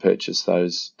to purchase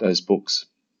those books.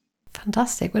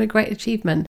 Fantastic. What a great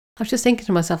achievement. I was just thinking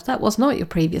to myself, that was not your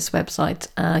previous website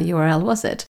URL, was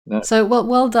it? No. So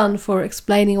well done for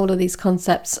explaining all of these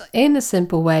concepts in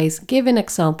simple ways, giving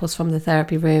examples from the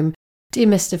therapy room,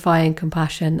 demystifying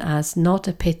compassion as not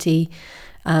a pity,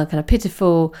 kind of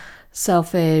pitiful,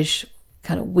 selfish,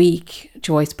 kind of weak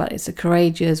choice, but it's a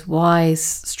courageous, wise,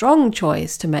 strong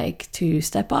choice to make, to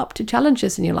step up to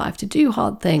challenges in your life, to do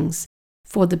hard things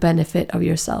for the benefit of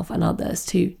yourself and others,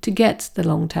 to get the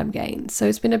long-term gains. So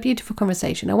it's been a beautiful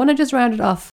conversation. I want to just round it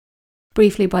off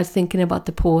briefly by thinking about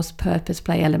the pause, purpose,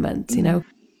 play elements,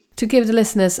 to give the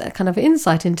listeners a kind of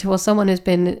insight into what someone who's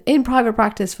been in private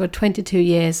practice for 22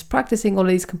 years, practicing all of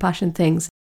these compassion things.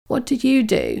 What do you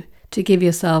do to give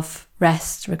yourself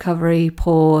rest, recovery,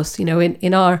 pause?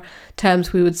 In our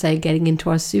terms, we would say getting into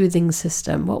our soothing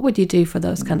system. What would you do for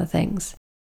those kind of things?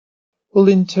 Well,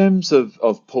 in terms of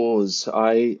pause,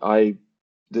 probably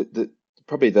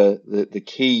the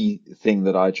key thing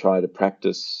that I try to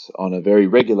practice on a very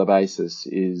regular basis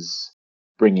is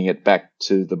bringing it back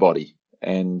to the body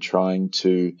and trying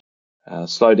to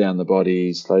slow down the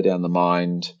body, slow down the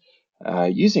mind,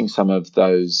 using some of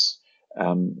those,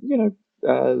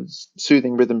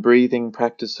 soothing rhythm breathing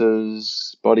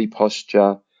practices, body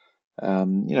posture,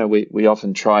 We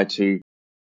often try to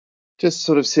just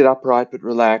sort of sit upright but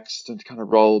relaxed and kind of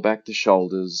roll back the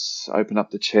shoulders, open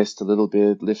up the chest a little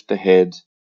bit, lift the head,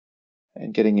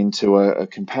 and getting into a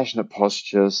compassionate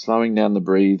posture, slowing down the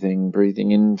breathing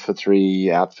in for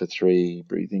 3, out for 3,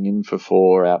 breathing in for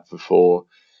 4, out for 4,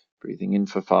 breathing in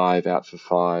for 5, out for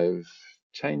 5,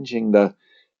 changing the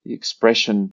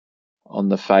expression on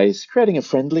the face, creating a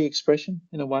friendly expression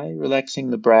in a way, relaxing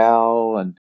the brow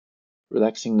and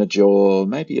relaxing the jaw,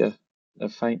 maybe a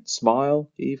faint smile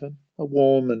even, a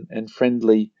warm and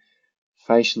friendly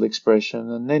facial expression,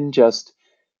 and then just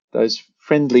those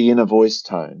friendly inner voice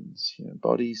tones,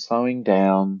 body slowing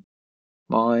down,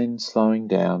 mind slowing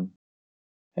down,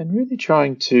 and really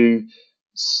trying to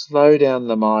slow down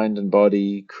the mind and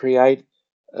body, create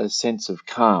a sense of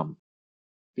calm,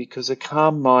 because a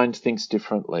calm mind thinks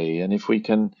differently. And if we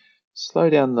can slow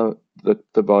down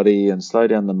the body and slow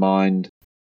down the mind,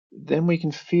 then we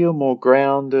can feel more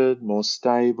grounded, more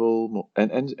stable,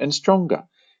 and stronger.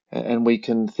 And we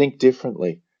can think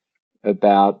differently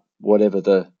about whatever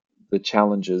the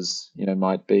challenges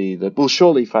might be that will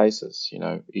surely face us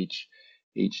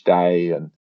each day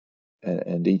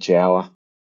and each hour.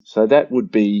 So that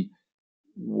would be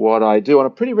what I do on a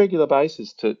pretty regular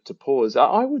basis to pause.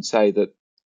 I would say that,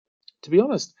 to be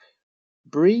honest,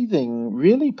 breathing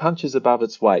really punches above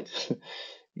its weight.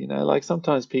 Like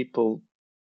sometimes people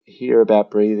hear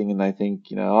about breathing and they think,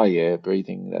 oh yeah,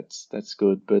 breathing, that's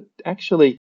good. But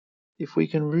actually, if we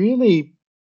can really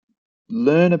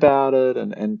learn about it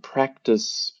and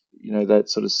practice, that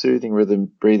sort of soothing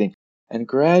rhythm breathing and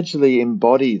gradually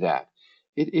embody that,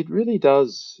 it really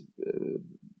does,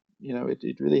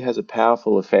 it really has a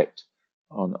powerful effect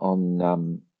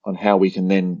on how we can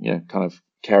then, kind of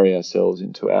carry ourselves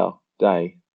into our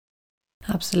day.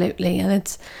 Absolutely.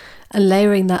 And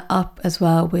layering that up as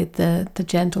well with the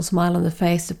gentle smile on the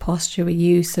face, the posture we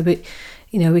use. So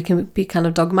we can be kind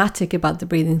of dogmatic about the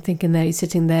breathing, thinking that you're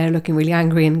sitting there looking really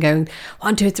angry and going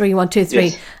 1, 2, 3, 1, 2, 3.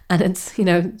 Yes. And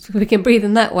it's, we can breathe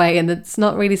in that way, and it's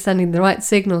not really sending the right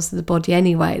signals to the body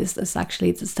anyway. It's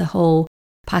the whole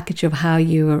package of how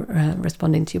you are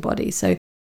responding to your body. So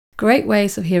great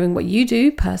ways of hearing what you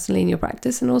do personally in your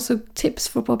practice, and also tips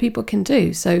for what people can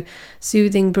do. So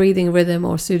soothing breathing rhythm,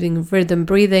 or soothing rhythm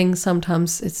breathing,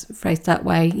 sometimes it's phrased that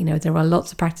way. There are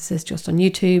lots of practices just on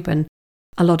YouTube, and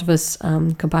a lot of us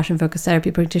compassion focused therapy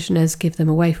practitioners give them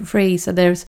away for free. So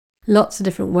there's lots of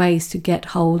different ways to get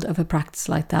hold of a practice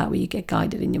like that where you get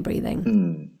guided in your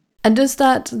breathing. And does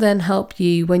that then help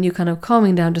you when you're kind of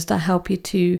calming down? Does that help you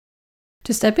to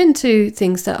step into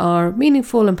things that are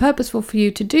meaningful and purposeful for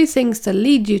you, to do things that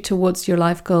lead you towards your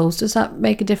life goals? Does that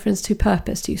make a difference to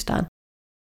purpose to you, Stan?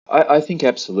 I think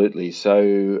absolutely.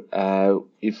 So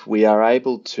if we are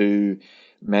able to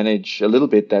manage a little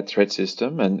bit that threat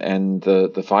system and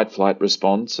the fight-flight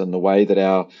response and the way that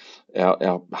our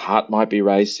heart might be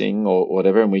racing or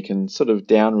whatever, and we can sort of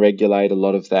down-regulate a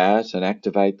lot of that and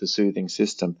activate the soothing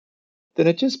system, then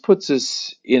it just puts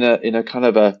us in a kind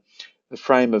of a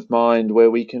frame of mind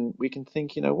where we can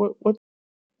think,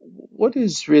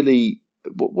 what's really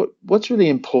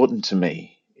important to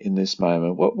me in this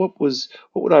moment? What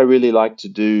would I really like to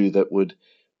do that would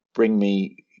bring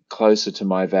me closer to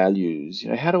my values?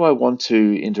 How do I want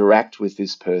to interact with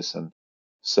this person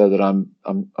so that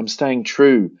I'm staying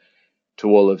true to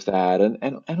all of that?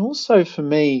 And also for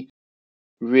me,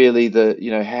 really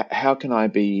how can I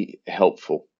be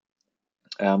helpful?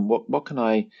 What can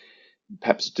I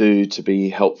perhaps do to be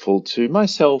helpful to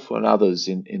myself and others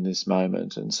in this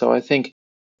moment? And so I think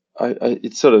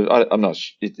it's sort of, I'm not,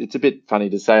 it's a bit funny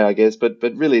to say, I guess, but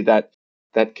really that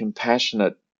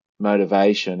compassionate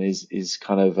motivation is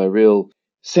kind of a real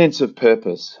sense of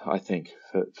purpose, I think,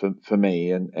 for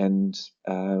me. And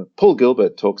Paul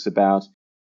Gilbert talks about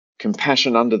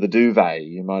compassion under the duvet.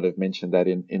 You might have mentioned that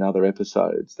in other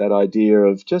episodes, that idea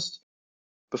of just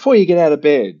before you get out of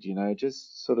bed,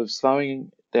 just sort of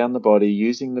slowing down the body,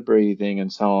 using the breathing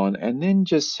and so on, and then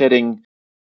just setting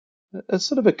a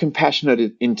sort of a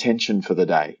compassionate intention for the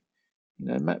day.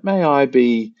 May I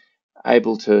be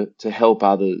able to help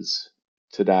others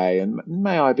today, and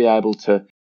may I be able to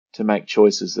make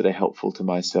choices that are helpful to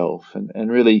myself,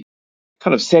 and really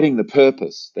kind of setting the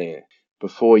purpose there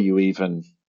before you even,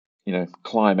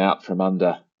 climb out from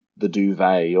under the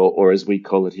duvet, or as we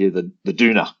call it here, the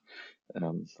doona.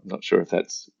 I'm not sure if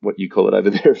that's what you call it over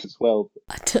there as well.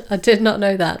 I did not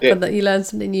know that, yeah. But that you learn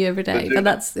something new every day.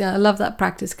 But I love that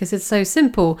practice because it's so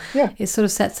simple. Yeah. It sort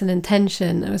of sets an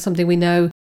intention, or something we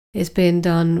know is being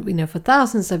done, for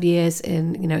thousands of years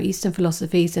in, Eastern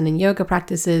philosophies and in yoga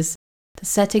practices. The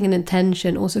setting an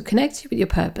intention also connects you with your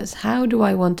purpose. How do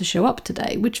I want to show up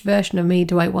today? Which version of me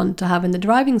do I want to have in the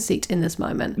driving seat in this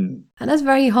moment? And that's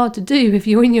very hard to do if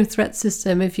you're in your threat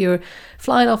system, if you're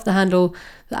flying off the handle.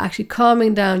 That actually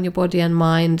calming down your body and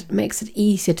mind makes it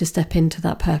easier to step into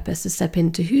that purpose, to step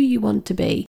into who you want to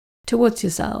be towards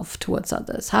yourself, towards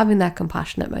others, having that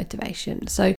compassionate motivation.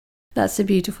 So that's a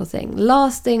beautiful thing.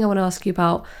 Last thing I want to ask you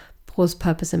about pause,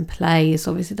 purpose and play is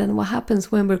obviously then what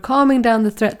happens when we're calming down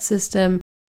the threat system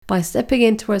by stepping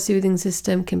into our soothing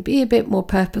system can be a bit more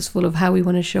purposeful of how we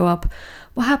want to show up.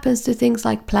 What happens to things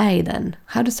like play then?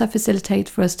 How does that facilitate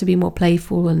for us to be more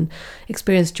playful and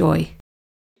experience joy?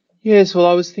 Yes, well,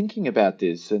 I was thinking about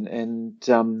this, and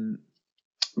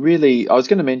really, I was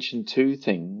going to mention two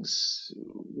things.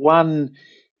 One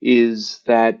is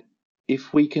that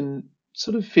if we can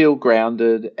sort of feel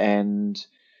grounded and,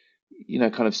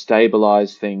 kind of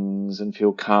stabilize things and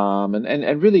feel calm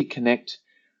and really connect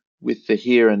with the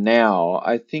here and now,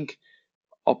 I think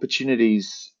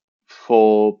opportunities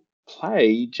for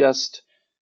play just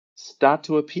start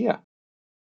to appear.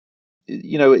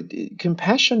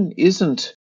 Compassion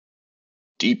isn't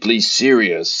deeply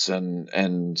serious and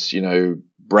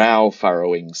brow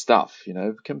furrowing stuff.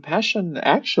 Compassion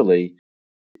actually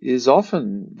is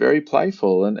often very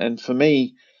playful, and for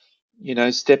me,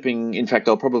 stepping, in fact,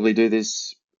 I'll probably do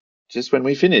this just when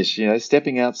we finish,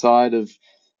 stepping outside of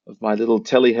my little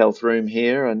telehealth room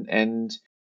here and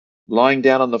lying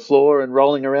down on the floor and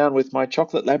rolling around with my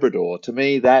chocolate Labrador. To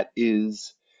me, that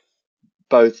is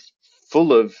both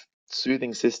full of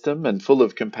soothing system and full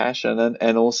of compassion,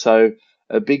 and also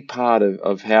a big part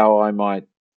of how I might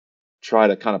try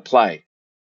to kind of play.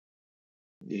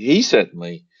 He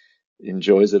certainly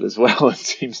enjoys it as well and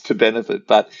seems to benefit,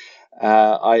 but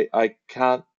I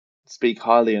can't speak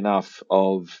highly enough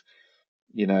of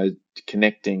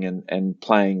connecting and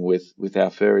playing with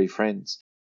our furry friends.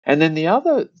 And then the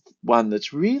other one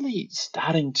that's really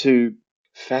starting to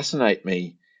fascinate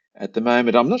me at the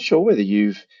moment, I'm not sure whether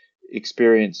you've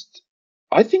experienced,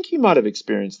 I think you might have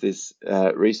experienced this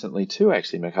recently too,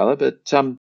 actually, Michaela, but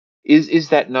is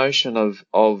that notion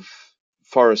of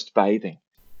forest bathing,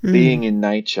 being in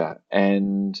nature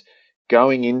and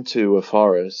going into a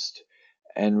forest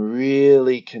and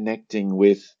really connecting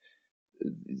with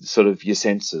sort of your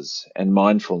senses and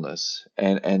mindfulness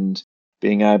and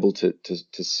being able to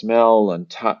smell and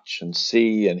touch and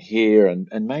see and hear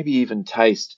and maybe even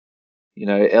taste,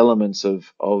 elements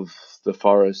of the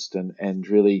forest and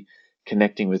really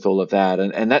connecting with all of that.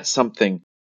 And that's something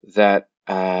that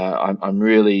I'm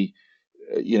really,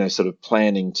 sort of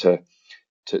planning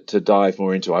to dive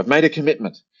more into. I've made a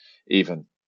commitment even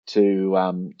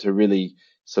to really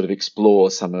sort of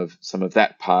explore some of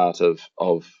that part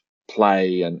of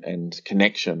play and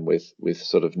connection with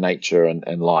sort of nature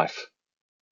and life.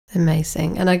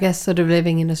 Amazing. And I guess sort of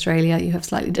living in Australia, you have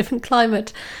slightly different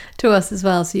climate to us as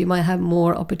well. So you might have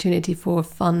more opportunity for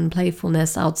fun,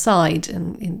 playfulness outside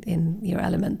and in your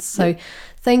elements. So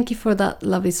thank you for that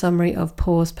lovely summary of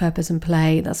pause, purpose and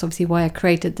play. That's obviously why I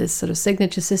created this sort of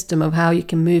signature system of how you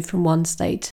can move from one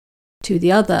state to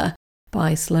the other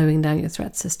by slowing down your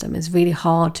threat system. It's really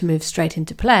hard to move straight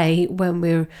into play when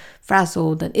we're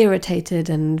frazzled and irritated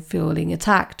and feeling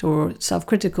attacked or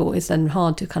self-critical. It's then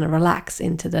hard to kind of relax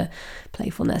into the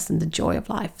playfulness and the joy of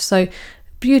life. So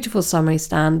beautiful summary,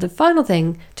 Stan. The final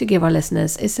thing to give our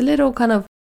listeners is a little kind of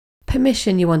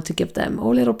permission you want to give them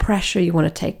or a little pressure you want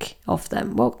to take off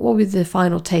them. What would be the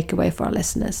final takeaway for our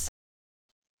listeners?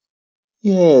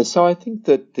 Yeah, so I think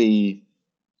that the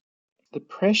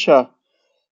pressure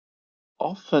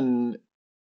often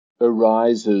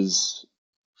arises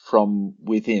from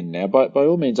within. Now, by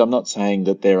all means, I'm not saying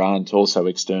that there aren't also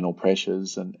external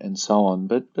pressures and so on,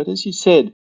 but as you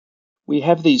said, we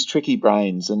have these tricky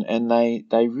brains and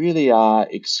they really are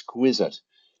exquisite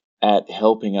at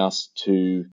helping us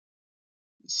to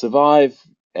survive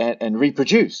and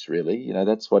reproduce, really.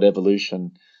 That's what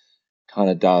evolution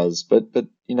kind of does. But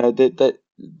that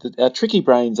our tricky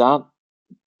brains aren't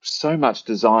so much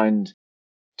designed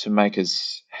to make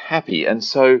us happy. And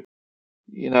so,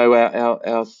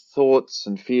 our thoughts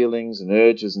and feelings and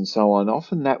urges and so on,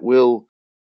 often that will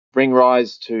bring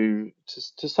rise to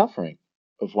suffering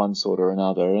of one sort or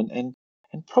another. And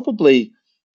probably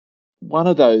one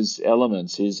of those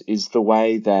elements is the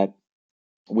way that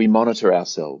we monitor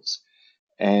ourselves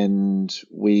and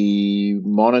we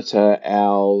monitor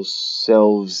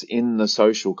ourselves in the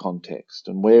social context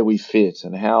and where we fit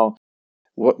and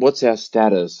what's our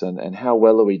status and how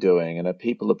well are we doing and are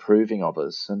people approving of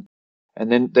us,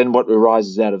 and then what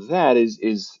arises out of that is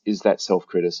that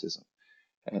self-criticism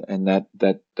and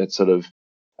that sort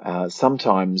of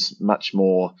sometimes much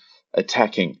more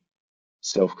attacking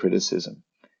self-criticism.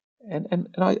 And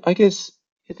I guess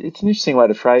it's an interesting way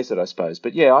to phrase it, I suppose.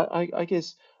 But yeah, I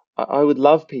guess I would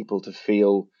love people to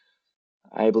feel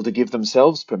able to give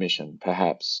themselves permission,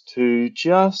 perhaps, to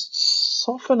just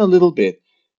soften a little bit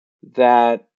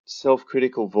that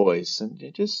self-critical voice and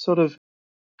just sort of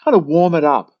kind of warm it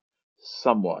up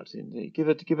somewhat, and give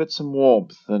it some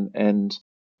warmth and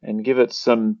give it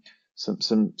some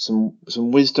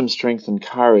wisdom, strength, and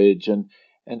courage, and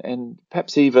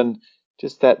perhaps even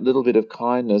just that little bit of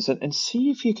kindness, and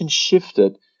see if you can shift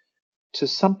it to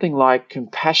something like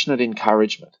compassionate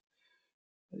encouragement.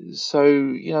 So,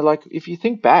 like if you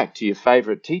think back to your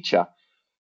favorite teacher,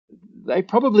 they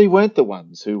probably weren't the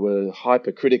ones who were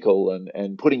hypercritical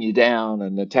and putting you down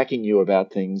and attacking you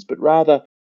about things, but rather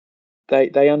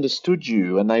they understood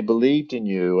you and they believed in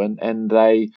you, and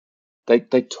they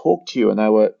talked to you,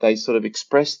 and they sort of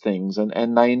expressed things,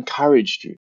 and they encouraged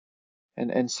you.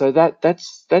 And so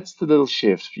that's the little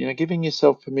shift, giving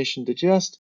yourself permission to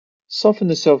just soften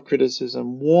the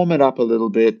self-criticism, warm it up a little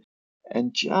bit,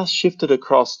 and just shift it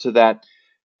across to that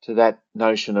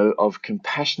notion of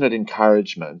compassionate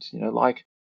encouragement, like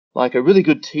a really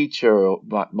good teacher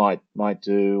might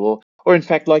do, or in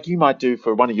fact like you might do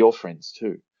for one of your friends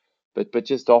too. But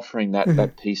just offering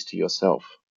that piece to yourself.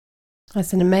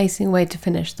 That's an amazing way to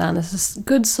finish, Dan. It's a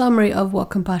good summary of what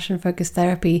compassion-focused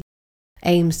therapy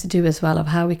aims to do as well, of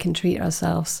how we can treat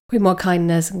ourselves with more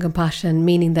kindness and compassion,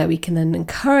 meaning that we can then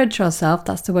encourage ourselves,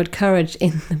 that's the word courage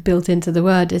built into the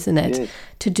word, isn't it? Yes.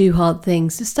 To do hard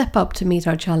things, to step up to meet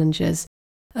our challenges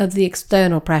of the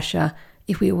external pressure,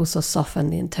 if we also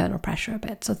soften the internal pressure a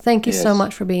bit. So thank you so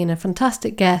much for being a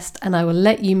fantastic guest, and I will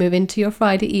let you move into your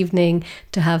Friday evening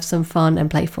to have some fun and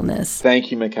playfulness.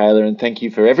 Thank you, Michaela, and thank you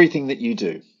for everything that you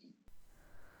do.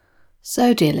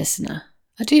 So, dear listener,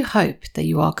 I do hope that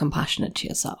you are compassionate to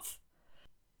yourself.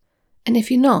 And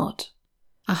if you're not,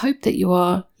 I hope that you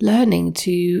are learning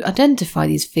to identify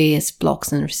these fears,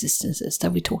 blocks and resistances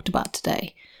that we talked about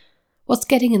today. What's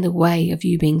getting in the way of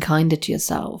you being kinder to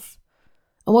yourself?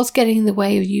 And what's getting in the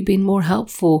way of you being more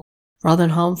helpful rather than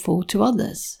harmful to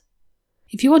others?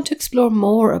 If you want to explore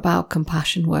more about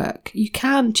compassion work, you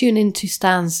can tune into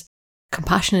Stan's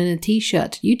Compassion in a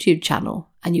T-shirt YouTube channel,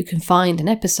 and you can find an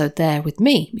episode there with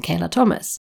me, Michaela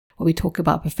Thomas, where we talk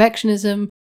about perfectionism,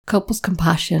 couples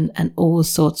compassion, and all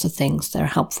sorts of things that are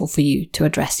helpful for you to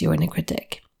address your inner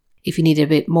critic. If you need a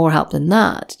bit more help than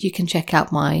that, you can check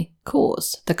out my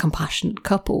course, The Compassionate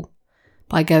Couple,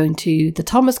 by going to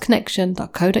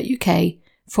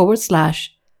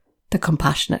thethomasconnection.co.uk/The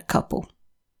Compassionate Couple.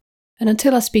 And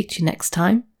until I speak to you next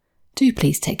time, do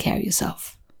please take care of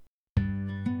yourself.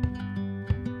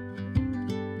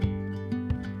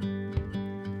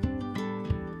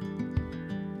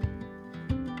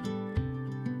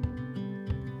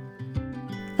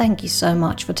 Thank you so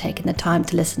much for taking the time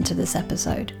to listen to this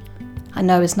episode. I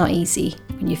know it's not easy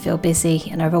when you feel busy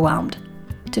and overwhelmed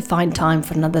to find time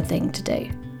for another thing to do.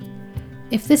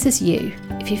 If this is you,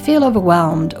 if you feel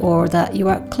overwhelmed or that you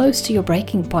are close to your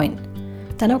breaking point,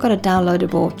 then I've got a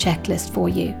downloadable checklist for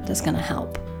you that's going to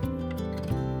help.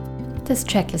 This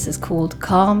checklist is called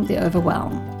Calm the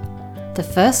Overwhelm. The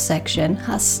first section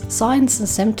has signs and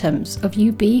symptoms of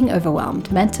you being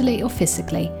overwhelmed mentally or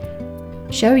physically,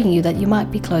 showing you that you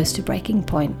might be close to breaking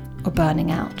point or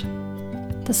burning out.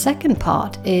 The second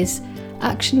part is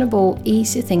actionable,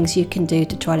 easy things you can do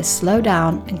to try to slow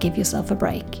down and give yourself a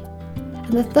break.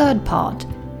 And the third part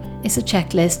is a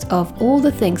checklist of all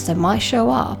the things that might show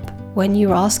up when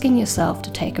you're asking yourself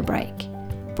to take a break.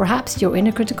 Perhaps your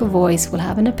inner critical voice will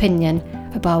have an opinion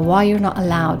about why you're not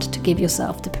allowed to give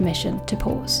yourself the permission to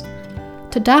pause.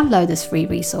 To download this free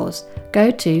resource,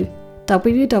 go to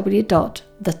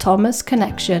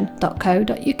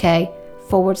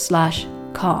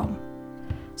www.thethomasconnection.co.uk/calm.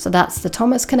 So that's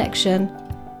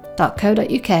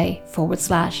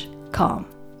thethomasconnection.co.uk/calm.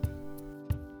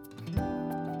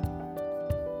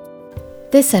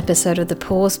 This episode of the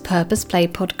Pause Purpose Play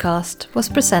podcast was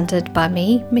presented by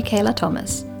me, Michaela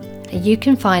Thomas, and you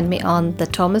can find me on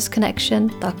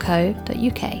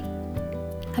thethomasconnection.co.uk.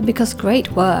 And because great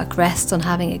work rests on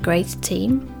having a great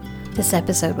team, this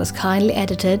episode was kindly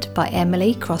edited by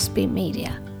Emily Crosby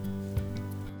Media.